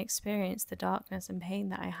hadn't experienced the darkness and pain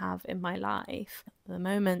that I have in my life, the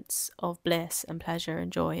moments of bliss and pleasure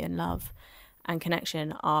and joy and love and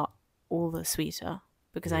connection are all the sweeter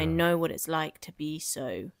because I know what it's like to be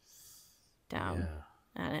so down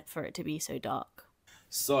and for it to be so dark.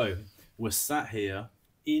 So we're sat here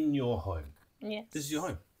in your home. Yes. This is your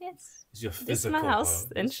home. Yes. This is your physical This is my house.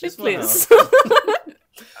 home. Introduce, please.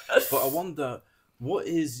 But I wonder, what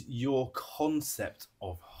is your concept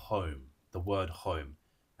of home, the word home,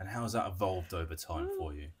 and how has that evolved over time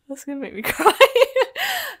for you? That's going to make me cry. I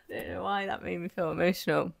don't know why that made me feel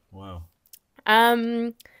emotional. Wow.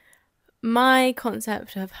 My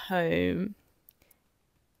concept of home,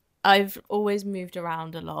 I've always moved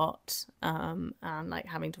around a lot, and like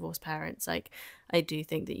having divorced parents, like I do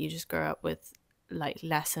think that you just grow up with like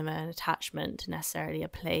less of an attachment to necessarily a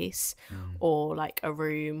place or like a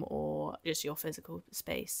room or just your physical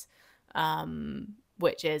space,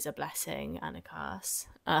 which is a blessing and a curse.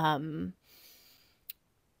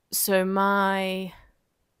 So my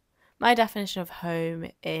definition of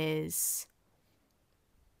home is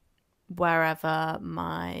wherever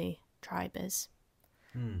my tribe is.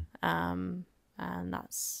 And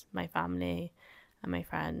that's my family and my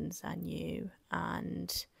friends and you,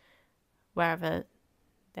 and wherever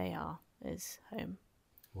they are is home.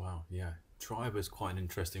 Wow, yeah. Tribe is quite an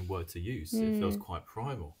interesting word to use. It feels quite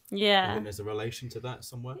primal. Yeah. I think there's a relation to that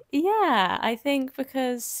somewhere. Yeah, I think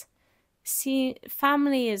because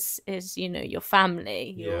family is your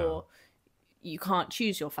family. You can't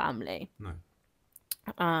choose your family. No.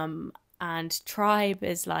 And tribe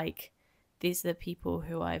is like, these are the people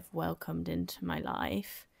who I've welcomed into my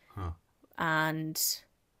life and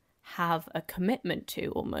have a commitment to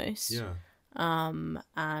almost. Yeah. And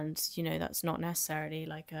that's not necessarily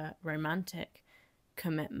like a romantic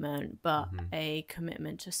commitment, but a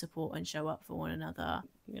commitment to support and show up for one another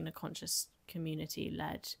in a conscious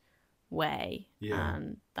community-led way.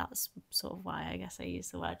 And that's sort of why I guess I use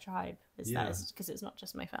the word tribe, because it's not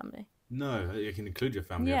just my family. No, you can include your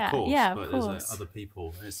family, of course, but there's other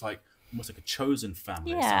people, and it's like almost like a chosen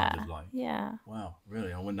family. It sounded like. Wow,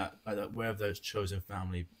 really? And when that wherever those chosen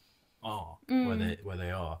family are, where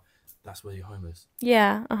they are, that's where your home is.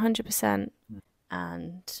 100%.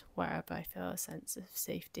 And wherever I feel a sense of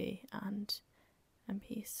safety and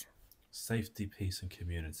peace. Safety, peace, and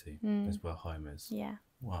community is where home is. Yeah.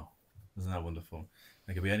 Wow, isn't that wonderful?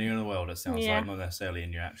 It could be anywhere in the world. It sounds like, not necessarily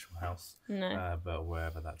in your actual house, but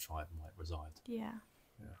wherever that tribe might reside. Yeah.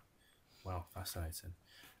 Wow, fascinating.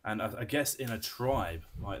 And I guess in a tribe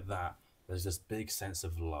like that, there's this big sense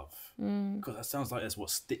of love. Because that sounds like that's what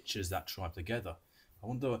stitches that tribe together. I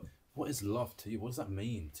wonder, what is love to you? What does that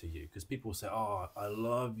mean to you? Because people say, oh, I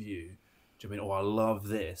love you. Do you mean, oh, I love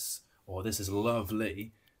this, or this is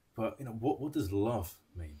lovely. But, what does love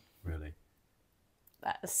mean, really?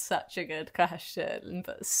 That's such a good question,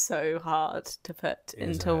 but so hard to put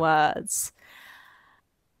into words.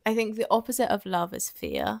 I think the opposite of love is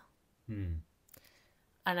fear.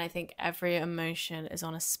 And I think every emotion is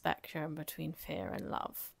on a spectrum between fear and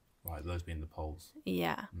love. Right, those being the poles.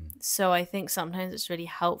 Yeah. So I think sometimes it's really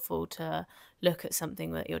helpful to look at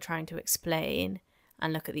something that you're trying to explain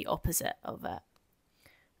and look at the opposite of it.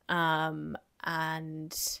 And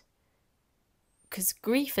because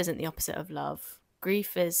grief isn't the opposite of love.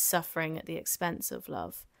 Grief is suffering at the expense of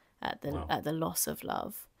love, at the loss of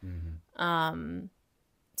love.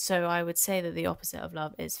 So I would say that the opposite of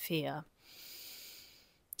love is fear.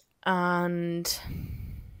 And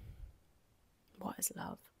what is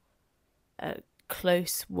love? A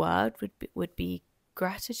close word would be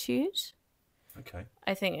gratitude. Okay.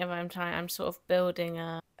 I think if I'm sort of building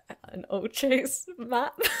an old chase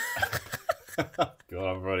map. God,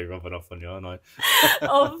 I'm really rubbing off on you, aren't I?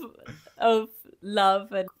 of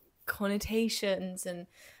love and connotations, and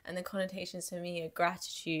the connotations for me are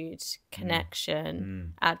gratitude,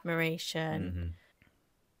 connection, admiration,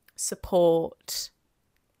 support.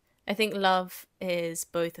 I think love is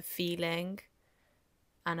both a feeling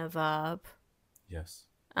and a verb. Yes.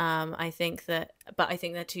 I think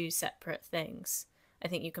they're two separate things. I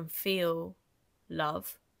think you can feel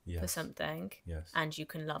love for Yes. something, Yes. and you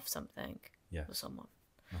can love something Yes. for someone.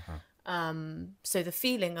 Uh-huh. So the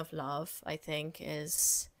feeling of love, I think,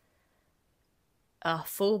 is a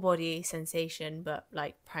full body sensation, but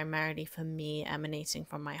like primarily for me emanating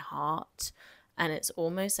from my heart. And it's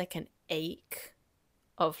almost like an ache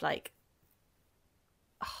of like,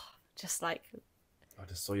 just like, I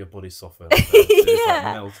just saw your body soften. It's like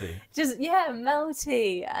yeah, melty. just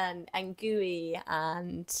melty and gooey,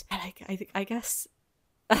 and like I guess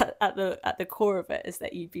at the core of it is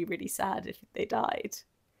that you'd be really sad if they died,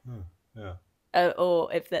 Yeah.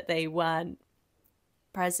 or if that they weren't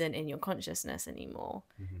present in your consciousness anymore.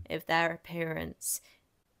 If their appearance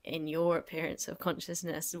in your appearance of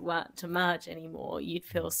consciousness weren't to merge anymore, you'd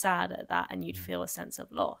feel sad at that, and you'd feel a sense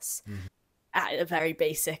of loss at a very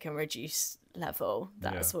basic and reduced level.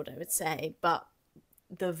 That's what I would say. But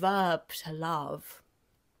the verb to love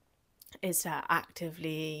is to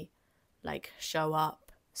actively like show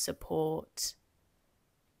up, support,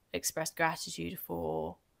 express gratitude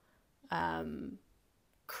for,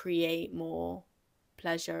 create more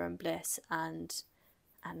pleasure and bliss and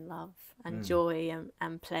love and joy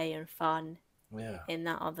and play and fun in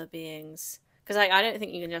that other beings. Because I don't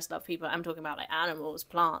think you can just love people. I'm talking about like animals,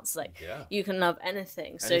 plants. Like you can love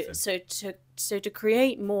anything. So to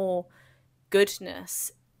create more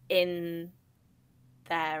goodness in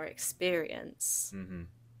their experience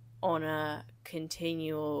on a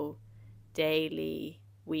continual daily,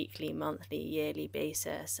 weekly, monthly, yearly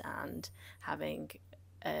basis, and having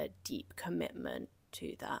a deep commitment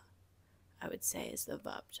to that, I would say, is the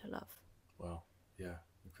verb to love. Wow. Yeah.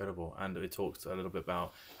 Incredible. And it talks a little bit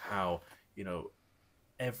about how,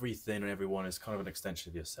 everything and everyone is kind of an extension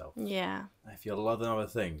of yourself. Yeah. If you're loving other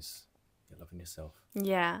things, you're loving yourself.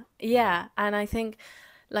 Yeah. Yeah. And I think,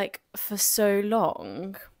 like, for so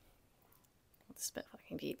long, it's a bit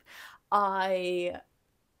fucking deep, I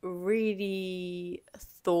really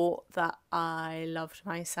thought that I loved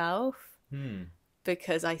myself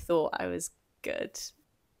because I thought I was good.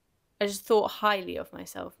 I just thought highly of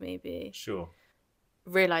myself, maybe. Sure.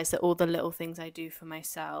 Realize that all the little things I do for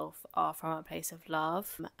myself are from a place of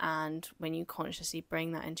love. And when you consciously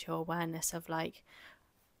bring that into your awareness of like,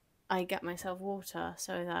 I get myself water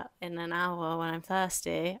so that in an hour when I'm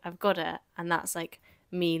thirsty, I've got it. And that's like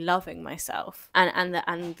me loving myself. And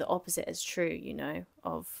the opposite is true,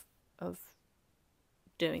 of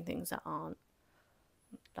doing things that aren't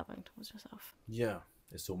loving towards yourself. Yeah.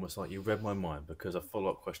 It's almost like you read my mind, because a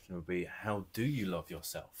follow-up question would be, how do you love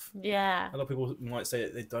yourself? Yeah. A lot of people might say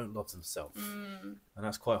that they don't love themselves. And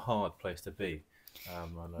that's quite a hard place to be. I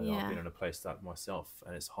know I've been in a place like that myself,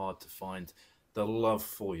 and it's hard to find the love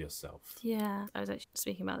for yourself. Yeah. I was actually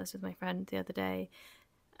speaking about this with my friend the other day.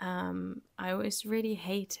 I always really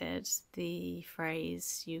hated the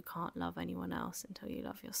phrase, you can't love anyone else until you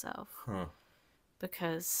love yourself.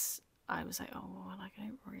 Because I was like, oh, well, like, I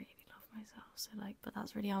don't really myself, so like, but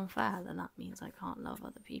that's really unfair, then that means I can't love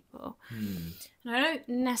other people. And I don't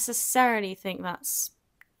necessarily think that's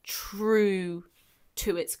true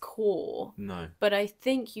to its core. No. But I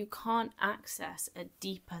think you can't access a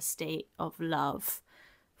deeper state of love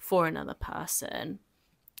for another person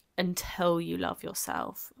until you love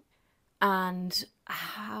yourself. And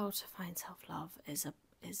how to find self-love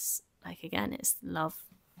is like, again, it's love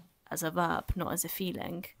as a verb, not as a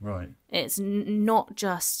feeling. Right. It's not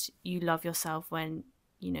just you love yourself when,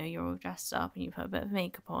 you're all dressed up and you put a bit of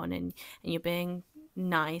makeup on and you're being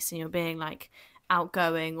nice and you're being like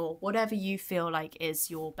outgoing or whatever you feel like is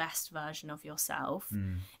your best version of yourself.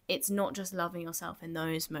 It's not just loving yourself in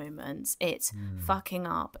those moments. It's fucking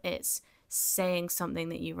up. It's saying something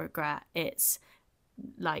that you regret. It's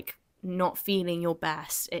like not feeling your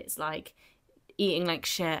best. It's like eating like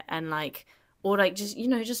shit and like, or like just,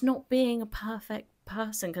 just not being a perfect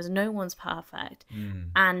person, because no one's perfect.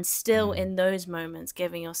 And still in those moments,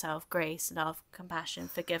 giving yourself grace, love, compassion,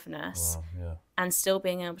 forgiveness. Wow, yeah. And still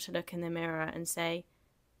being able to look in the mirror and say,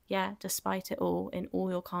 yeah, despite it all, in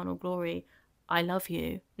all your carnal glory, I love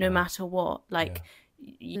you, no matter what. Like,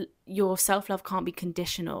 your self-love can't be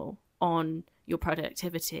conditional on your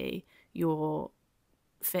productivity, your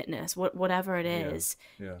fitness, whatever it is.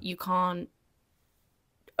 You can't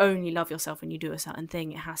only love yourself when you do a certain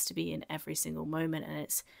thing. It has to be in every single moment, and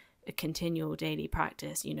it's a continual daily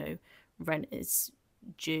practice. Rent is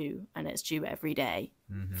due, and it's due every day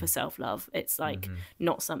for self-love. It's like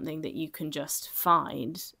not something that you can just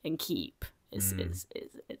find and keep. It's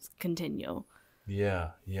continual.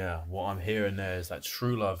 Yeah. What I'm hearing there is that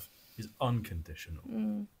true love is unconditional.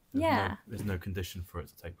 There's no condition for it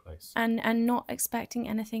to take place. And not expecting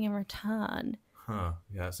anything in return.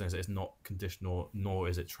 Yeah, so it's not conditional, nor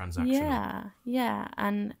is it transactional. Yeah.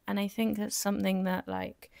 And I think that's something that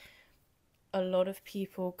like a lot of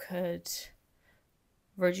people could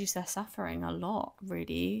reduce their suffering a lot,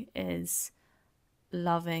 really, is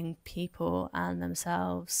loving people and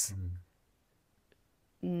themselves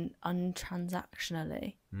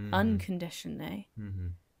untransactionally, unconditionally,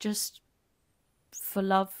 just for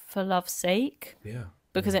love's sake. Yeah.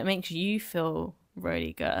 Because it makes you feel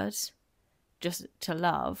really good just to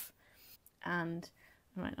love. And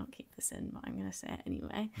I might not keep this in, but I'm going to say it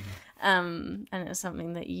anyway. And it's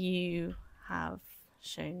something that you have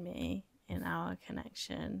shown me in our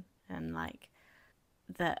connection, and like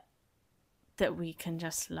that we can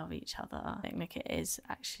just love each other. I think like it is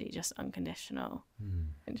actually just unconditional.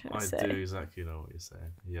 I do exactly know what you're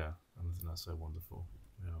saying. Yeah, and that's so wonderful.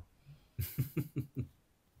 Yeah.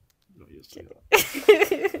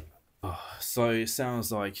 So it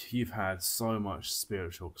sounds like you've had so much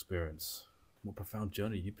spiritual experience. What profound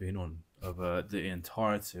journey you've been on over the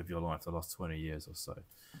entirety of your life, the last 20 years or so.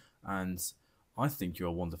 And I think you're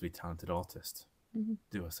a wonderfully talented artist.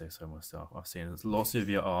 Do I say so myself? I've seen lots of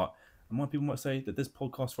your art, and more people might say that this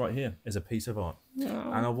podcast right here is a piece of art.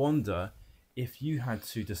 And I wonder if you had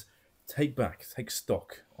to just take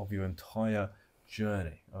stock of your entire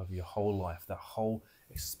journey, of your whole life, that whole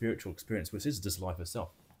spiritual experience, which is just life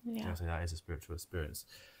itself. I say that is a spiritual experience.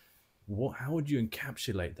 How would you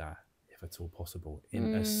encapsulate that, if at all possible,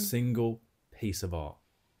 in a single piece of art?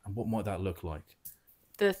 And what might that look like?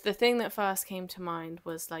 The thing that first came to mind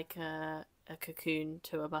was like a cocoon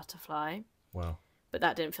to a butterfly. Wow. But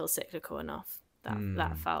that didn't feel cyclical enough.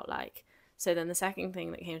 That felt like. So then the second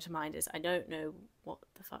thing that came to mind is, I don't know what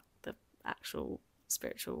the fuck the actual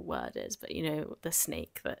spiritual word is, but you know, the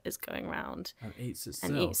snake that is going around and eats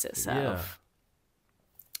itself. Yeah.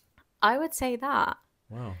 I would say that.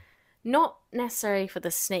 Wow. Not necessarily for the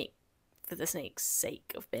snake's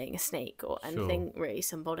sake of being a snake or anything really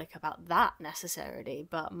symbolic about that necessarily,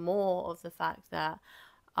 but more of the fact that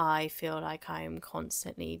I feel like I'm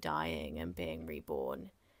constantly dying and being reborn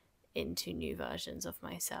into new versions of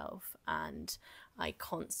myself, and I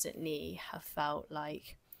constantly have felt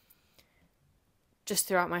like, just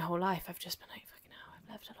throughout my whole life, I've just been like, fucking hell, I've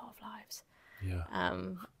lived a lot of lives. Yeah.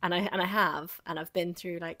 And I've been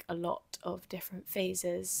through like a lot of different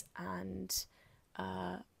phases and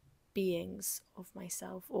beings of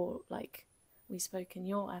myself, or like we spoke in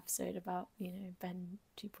your episode about, you know, Ben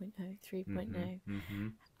 2.0, 3.0.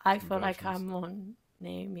 I feel like I'm on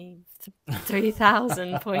Naomi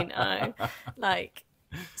 3000.0. Like,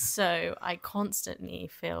 so I constantly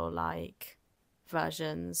feel like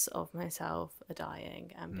versions of myself are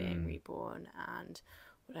dying and being reborn, and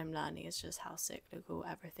what I'm learning is just how cyclical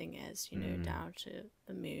everything is, you know, down to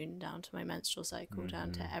the moon, down to my menstrual cycle,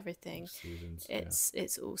 down to everything. Seasons,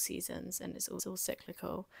 it's all seasons, and it's all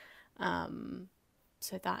cyclical.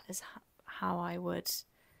 So that is how I would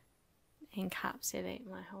encapsulate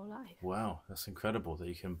my whole life. Wow, that's incredible that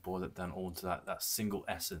you can boil it down all to that single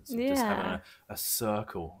essence of just having a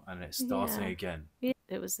circle, and it's starting again. Yeah.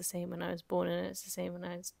 It was the same when I was born, and it's the same when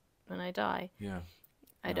I die. Yeah.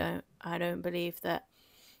 I don't believe that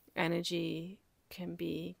energy can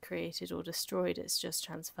be created or destroyed. It's just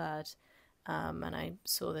transferred. And I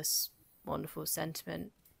saw this wonderful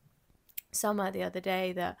sentiment somewhere the other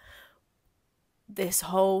day that this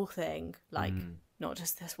whole thing, like not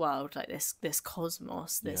just this world, like this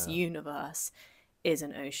cosmos, this universe is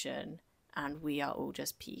an ocean, and we are all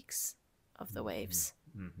just peaks of the waves.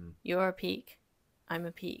 You're a peak, I'm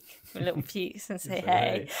a peak. We're little peaks and say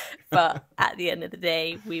hey. But at the end of the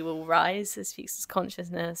day, we will rise as peaks of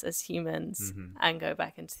consciousness, as humans, and go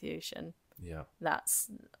back into the ocean. Yeah. That's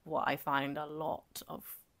what I find a lot of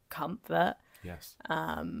comfort. Yes.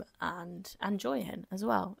 And joy in as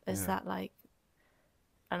well. Is that like,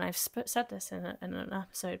 and I've said this in an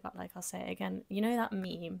episode, but like I'll say it again. You know that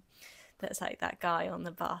meme that's like that guy on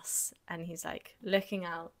the bus, and he's like looking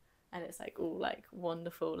out, and it's like all like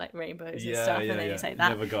wonderful like rainbows and stuff, and then it's like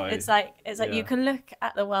that. It's like you can look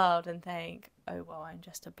at the world and think, oh well, I'm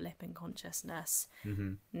just a blip in consciousness.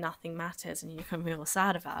 Nothing matters, and you can feel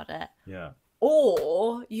sad about it. Yeah.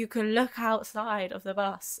 Or you can look outside of the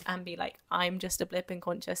bus and be like, I'm just a blip in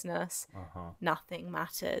consciousness. Nothing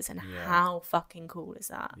matters. And how fucking cool is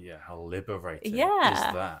that? Yeah, how liberating is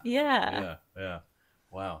that? Yeah.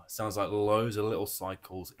 Wow. Sounds like loads of little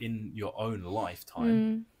cycles in your own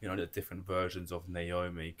lifetime. You know, the different versions of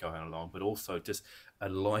Naomi going along, but also just a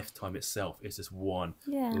lifetime itself is just one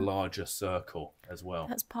larger circle as well.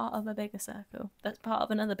 That's part of a bigger circle. That's part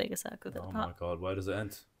of another bigger circle. Oh my God, where does it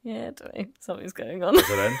end? Yeah, something's going on. Does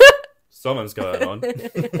it end? Something's going on.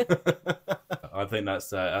 think that's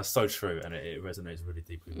so true, and it resonates really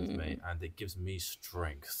deeply with me, and it gives me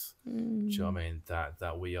strength. Do you know what I mean?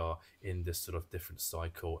 That we are in this sort of different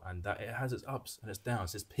cycle, and that it has its ups and its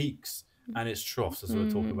downs, its peaks and its troughs, as we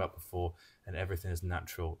were talking about before, and everything is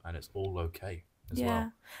natural and it's all okay as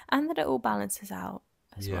well. And that it all balances out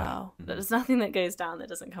as well. There's nothing that goes down that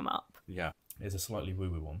doesn't come up. Yeah, it's a slightly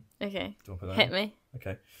woo-woo one. Okay, Do you want to put that hit in? me.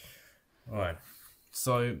 Okay, all right.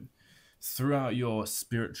 So, throughout your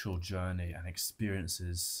spiritual journey and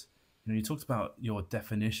experiences, you talked about your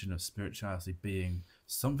definition of spirituality being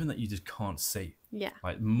something that you just can't see. Yeah.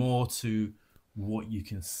 Like more to what you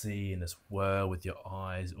can see in this world with your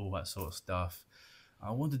eyes, all that sort of stuff.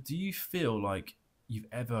 I wonder, do you feel like you've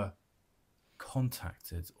ever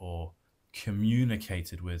contacted or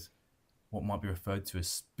communicated with what might be referred to as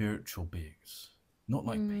spiritual beings? Not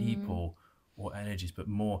like people or energies, but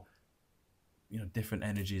more, different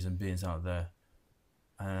energies and beings out there.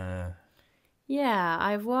 Yeah,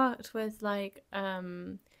 I've worked with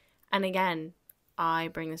and again, I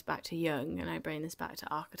bring this back to Jung, and I bring this back to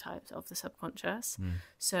archetypes of the subconscious.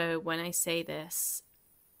 So when I say this,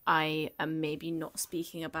 I am maybe not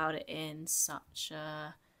speaking about it in such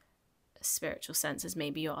a spiritual sense as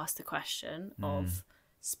maybe you asked the question of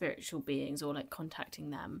spiritual beings or like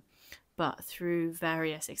contacting them, but through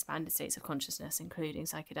various expanded states of consciousness, including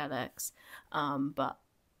psychedelics, but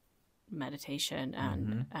meditation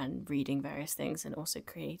and reading various things, and also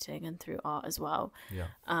creating, and through art as well.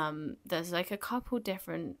 There's like a couple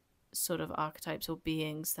different sort of archetypes or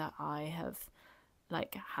beings that I have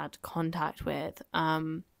like had contact with,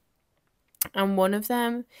 and one of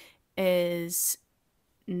them is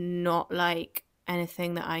not like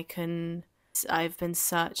anything that I've been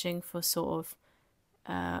searching for sort of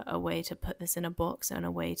a way to put this in a box and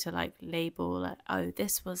a way to like label like, oh,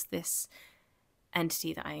 this was this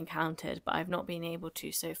entity that I encountered, but I've not been able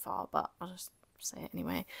to so far, but I'll just say it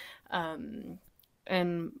anyway.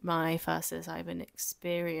 In my first psilocybin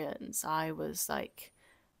experience, I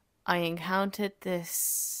encountered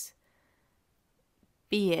this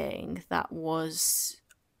being that was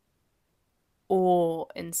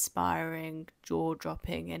awe-inspiring,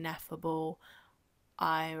 jaw-dropping, ineffable.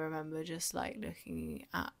 I remember just like looking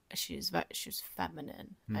at, she was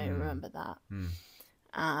feminine. I remember that.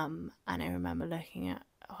 And I remember looking at,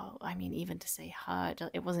 even to say her,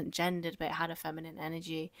 it wasn't gendered, but it had a feminine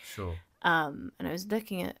energy. Sure. And I was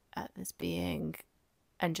looking at this being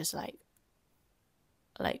and just like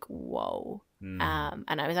whoa. And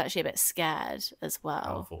I was actually a bit scared as well.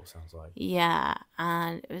 Powerful, sounds like. Yeah,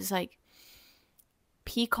 and it was like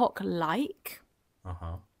peacock-like,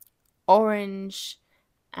 orange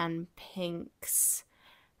and pinks,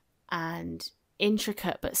 and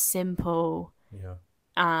intricate but simple. Yeah.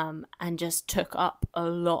 And just took up a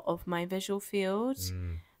lot of my visual field.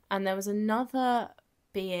 And there was another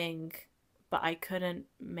being, but I couldn't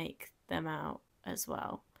make them out as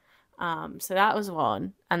well. So that was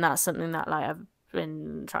one, and that's something that like I've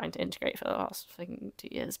been trying to integrate for the last 2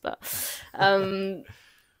 years. But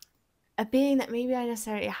a being that maybe I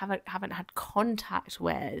necessarily haven't had contact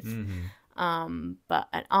with, but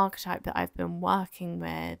an archetype that I've been working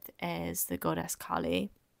with is the goddess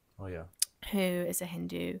Kali. Oh yeah. Who is a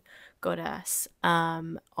Hindu goddess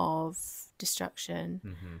of destruction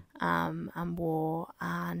and war,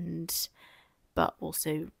 but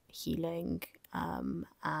also healing,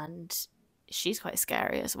 and she's quite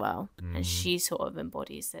scary as well. And she sort of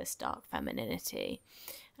embodies this dark femininity,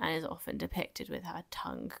 and is often depicted with her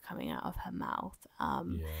tongue coming out of her mouth,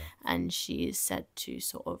 and she is said to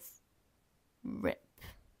sort of rip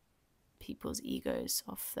people's egos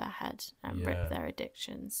off their head and rip their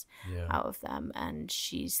addictions out of them. And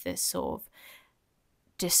she's this sort of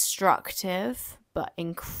destructive but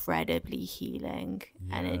incredibly healing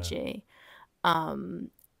energy,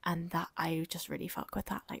 and that I just really fuck with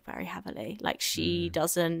that like very heavily. Like she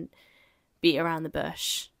doesn't beat around the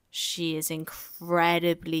bush. She is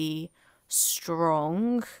incredibly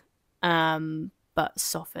strong, but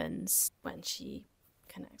softens when she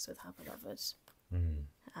connects with her beloved.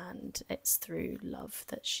 And it's through love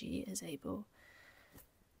that she is able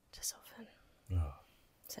to soften.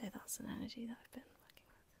 So that's an energy that I've been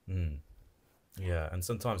working with. Yeah, and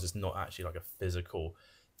sometimes it's not actually like a physical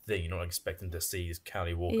thing. You're not expecting to see this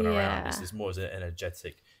Kali walking around. This is more as an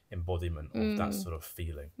energetic embodiment of that sort of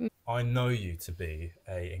feeling. I know you to be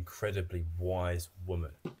a incredibly wise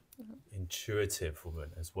woman, intuitive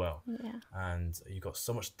woman as well. And you've got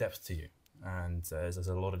so much depth to you, and there's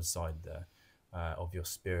a lot inside there. Of your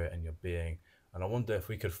spirit and your being. And I wonder if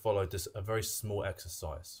we could follow just a very small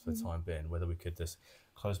exercise for the time being, whether we could just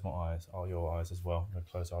close my eyes, your eyes as well, and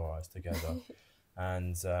close our eyes together.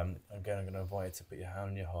 And again, I'm going to invite you to put your hand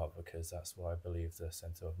on your heart, because that's where I believe the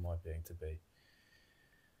center of my being to be.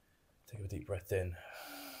 Take a deep breath in.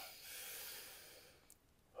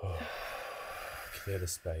 Clear the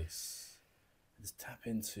space. Just tap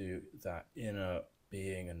into that inner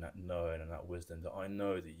being and that knowing and that wisdom that I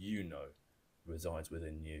know that you know resides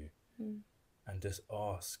within you. And just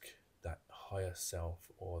ask that higher self,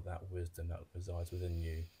 or that wisdom that resides within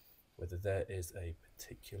you, whether there is a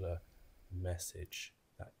particular message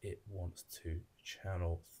that it wants to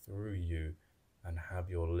channel through you and have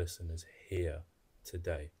your listeners hear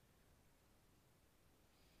today.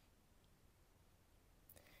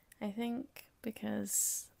 I think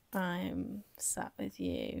because I'm sat with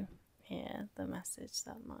you here, the message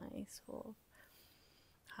that my sort of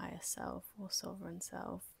higher self or sovereign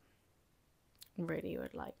self really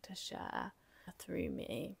would like to share through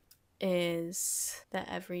me is that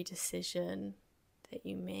every decision that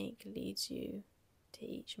you make leads you to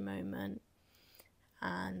each moment.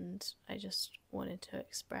 And I just wanted to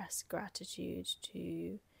express gratitude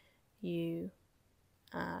to you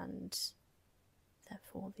and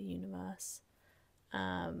therefore the universe,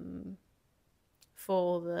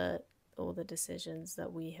 for all the decisions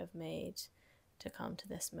that we have made to come to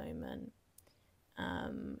this moment,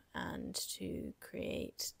 and to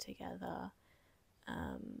create together,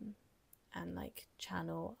 and like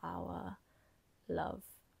channel our love,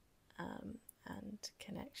 and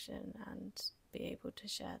connection, and be able to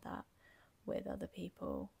share that with other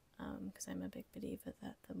people, because I'm a big believer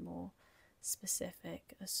that the more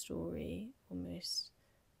specific a story, almost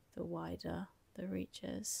the wider the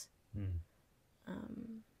reaches.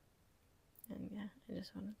 And yeah, I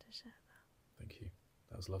just wanted to share that. Thank you.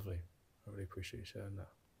 That was lovely. I really appreciate you sharing that.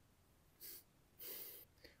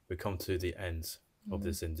 We come to the end of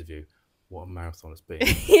this interview. What a marathon it's been.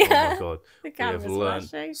 Yeah. Oh my God. We have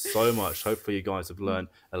learned so much. Hopefully you guys have learned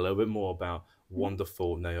a little bit more about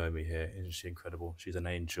wonderful Naomi here. Isn't she incredible? She's an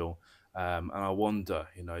angel. And I wonder,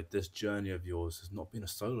 this journey of yours has not been a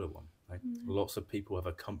solo one. Right? Lots of people have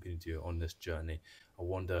accompanied you on this journey. I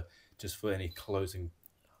wonder, just for any closing...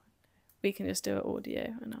 We can just do it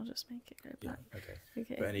audio and I'll just make it go back. Yeah,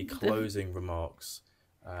 okay. For any closing remarks,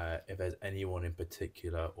 if there's anyone in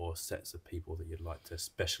particular or sets of people that you'd like to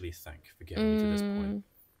especially thank for getting you to this point.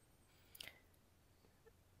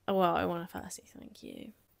 Well, I want to firstly thank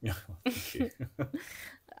you. Thank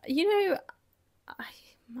you.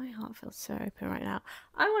 My heart feels so open right now.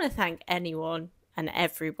 I want to thank anyone and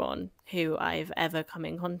everyone who I've ever come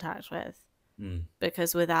in contact with,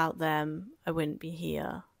 because without them, I wouldn't be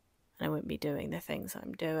here and I wouldn't be doing the things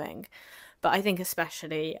I'm doing. But I think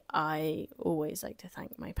especially I always like to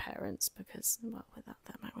thank my parents, because, well, without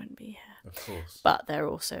them, I wouldn't be here. Of course. But they're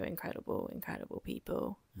also incredible, incredible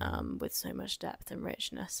people, with so much depth and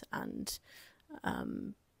richness and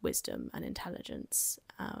wisdom and intelligence,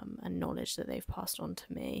 and knowledge that they've passed on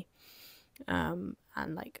to me, and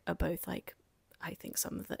like are both like, I think,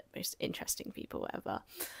 some of the most interesting people ever,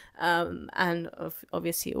 and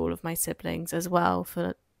obviously all of my siblings as well,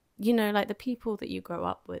 for like the people that you grow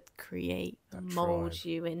up with create and mold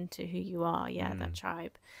you into who you are. That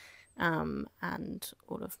tribe, and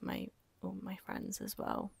all my friends as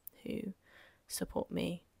well, who support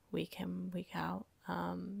me week in, week out,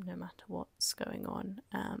 no matter what's going on,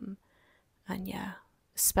 and yeah,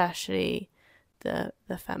 especially the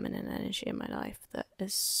feminine energy in my life that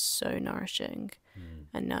is so nourishing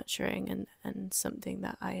and nurturing, and something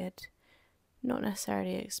that I had not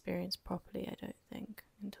necessarily experienced properly, I don't think,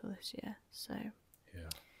 until this year. So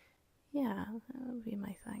yeah, that would be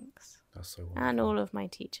my thanks. That's so wonderful. And all of my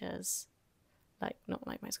teachers, like not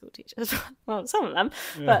like my school teachers, well, some of them,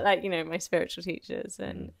 but like my spiritual teachers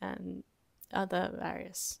and other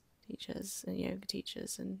various teachers and yoga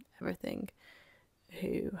teachers and everything,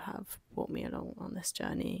 who have brought me along on this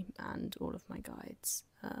journey, and all of my guides,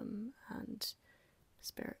 and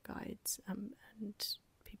spirit guides, and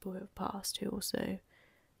people who have passed who also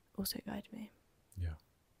guide me. Yeah,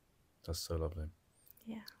 that's so lovely.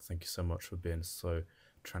 Yeah, thank you so much for being so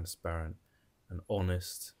transparent and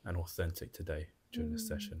honest and authentic today during this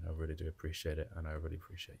session. I really do appreciate it, and I really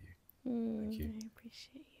appreciate you. Thank you. I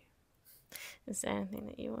appreciate you. Is there anything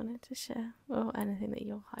that you wanted to share, or anything that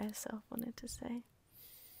your higher self wanted to say?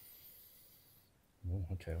 Oh,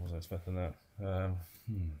 okay, I wasn't expecting that.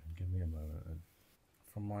 Give me a moment.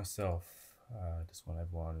 From myself, I just want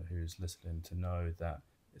everyone who's listening to know that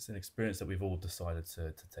it's an experience that we've all decided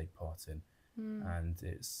to take part in, and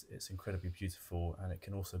it's incredibly beautiful, and it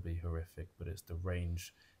can also be horrific, but it's the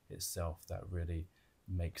range itself that really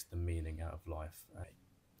makes the meaning out of life.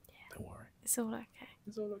 Don't worry. It's all okay.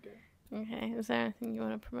 It's all okay. Okay, is there anything you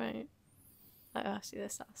want to promote? I asked you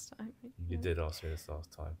this last time. You did ask me this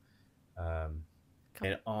last time.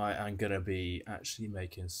 And I am going to be actually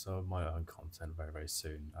making some of my own content very, very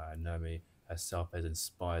soon. Naomi herself has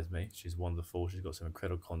inspired me. She's wonderful. She's got some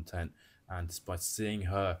incredible content. And despite seeing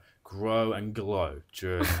her grow and glow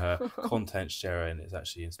during her content sharing, it's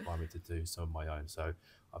actually inspired me to do some of my own. So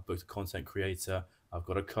I've booked a content creator. I've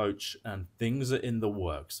got a coach, and things are in the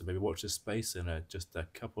works. So maybe watch this space in just a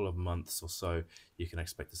couple of months or so. You can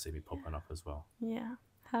expect to see me popping up as well. Yeah.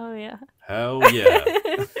 Hell yeah. Hell yeah.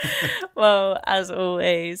 Well, as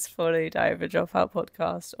always, follow Diary of a Dropout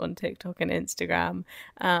podcast on TikTok and Instagram.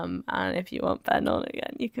 And if you want Ben on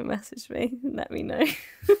again, you can message me and let me know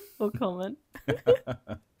or comment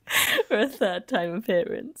for a third time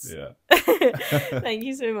appearance. Yeah. Thank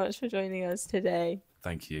you so much for joining us today.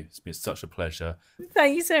 Thank you. It's been such a pleasure.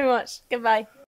 Thank you so much. Goodbye.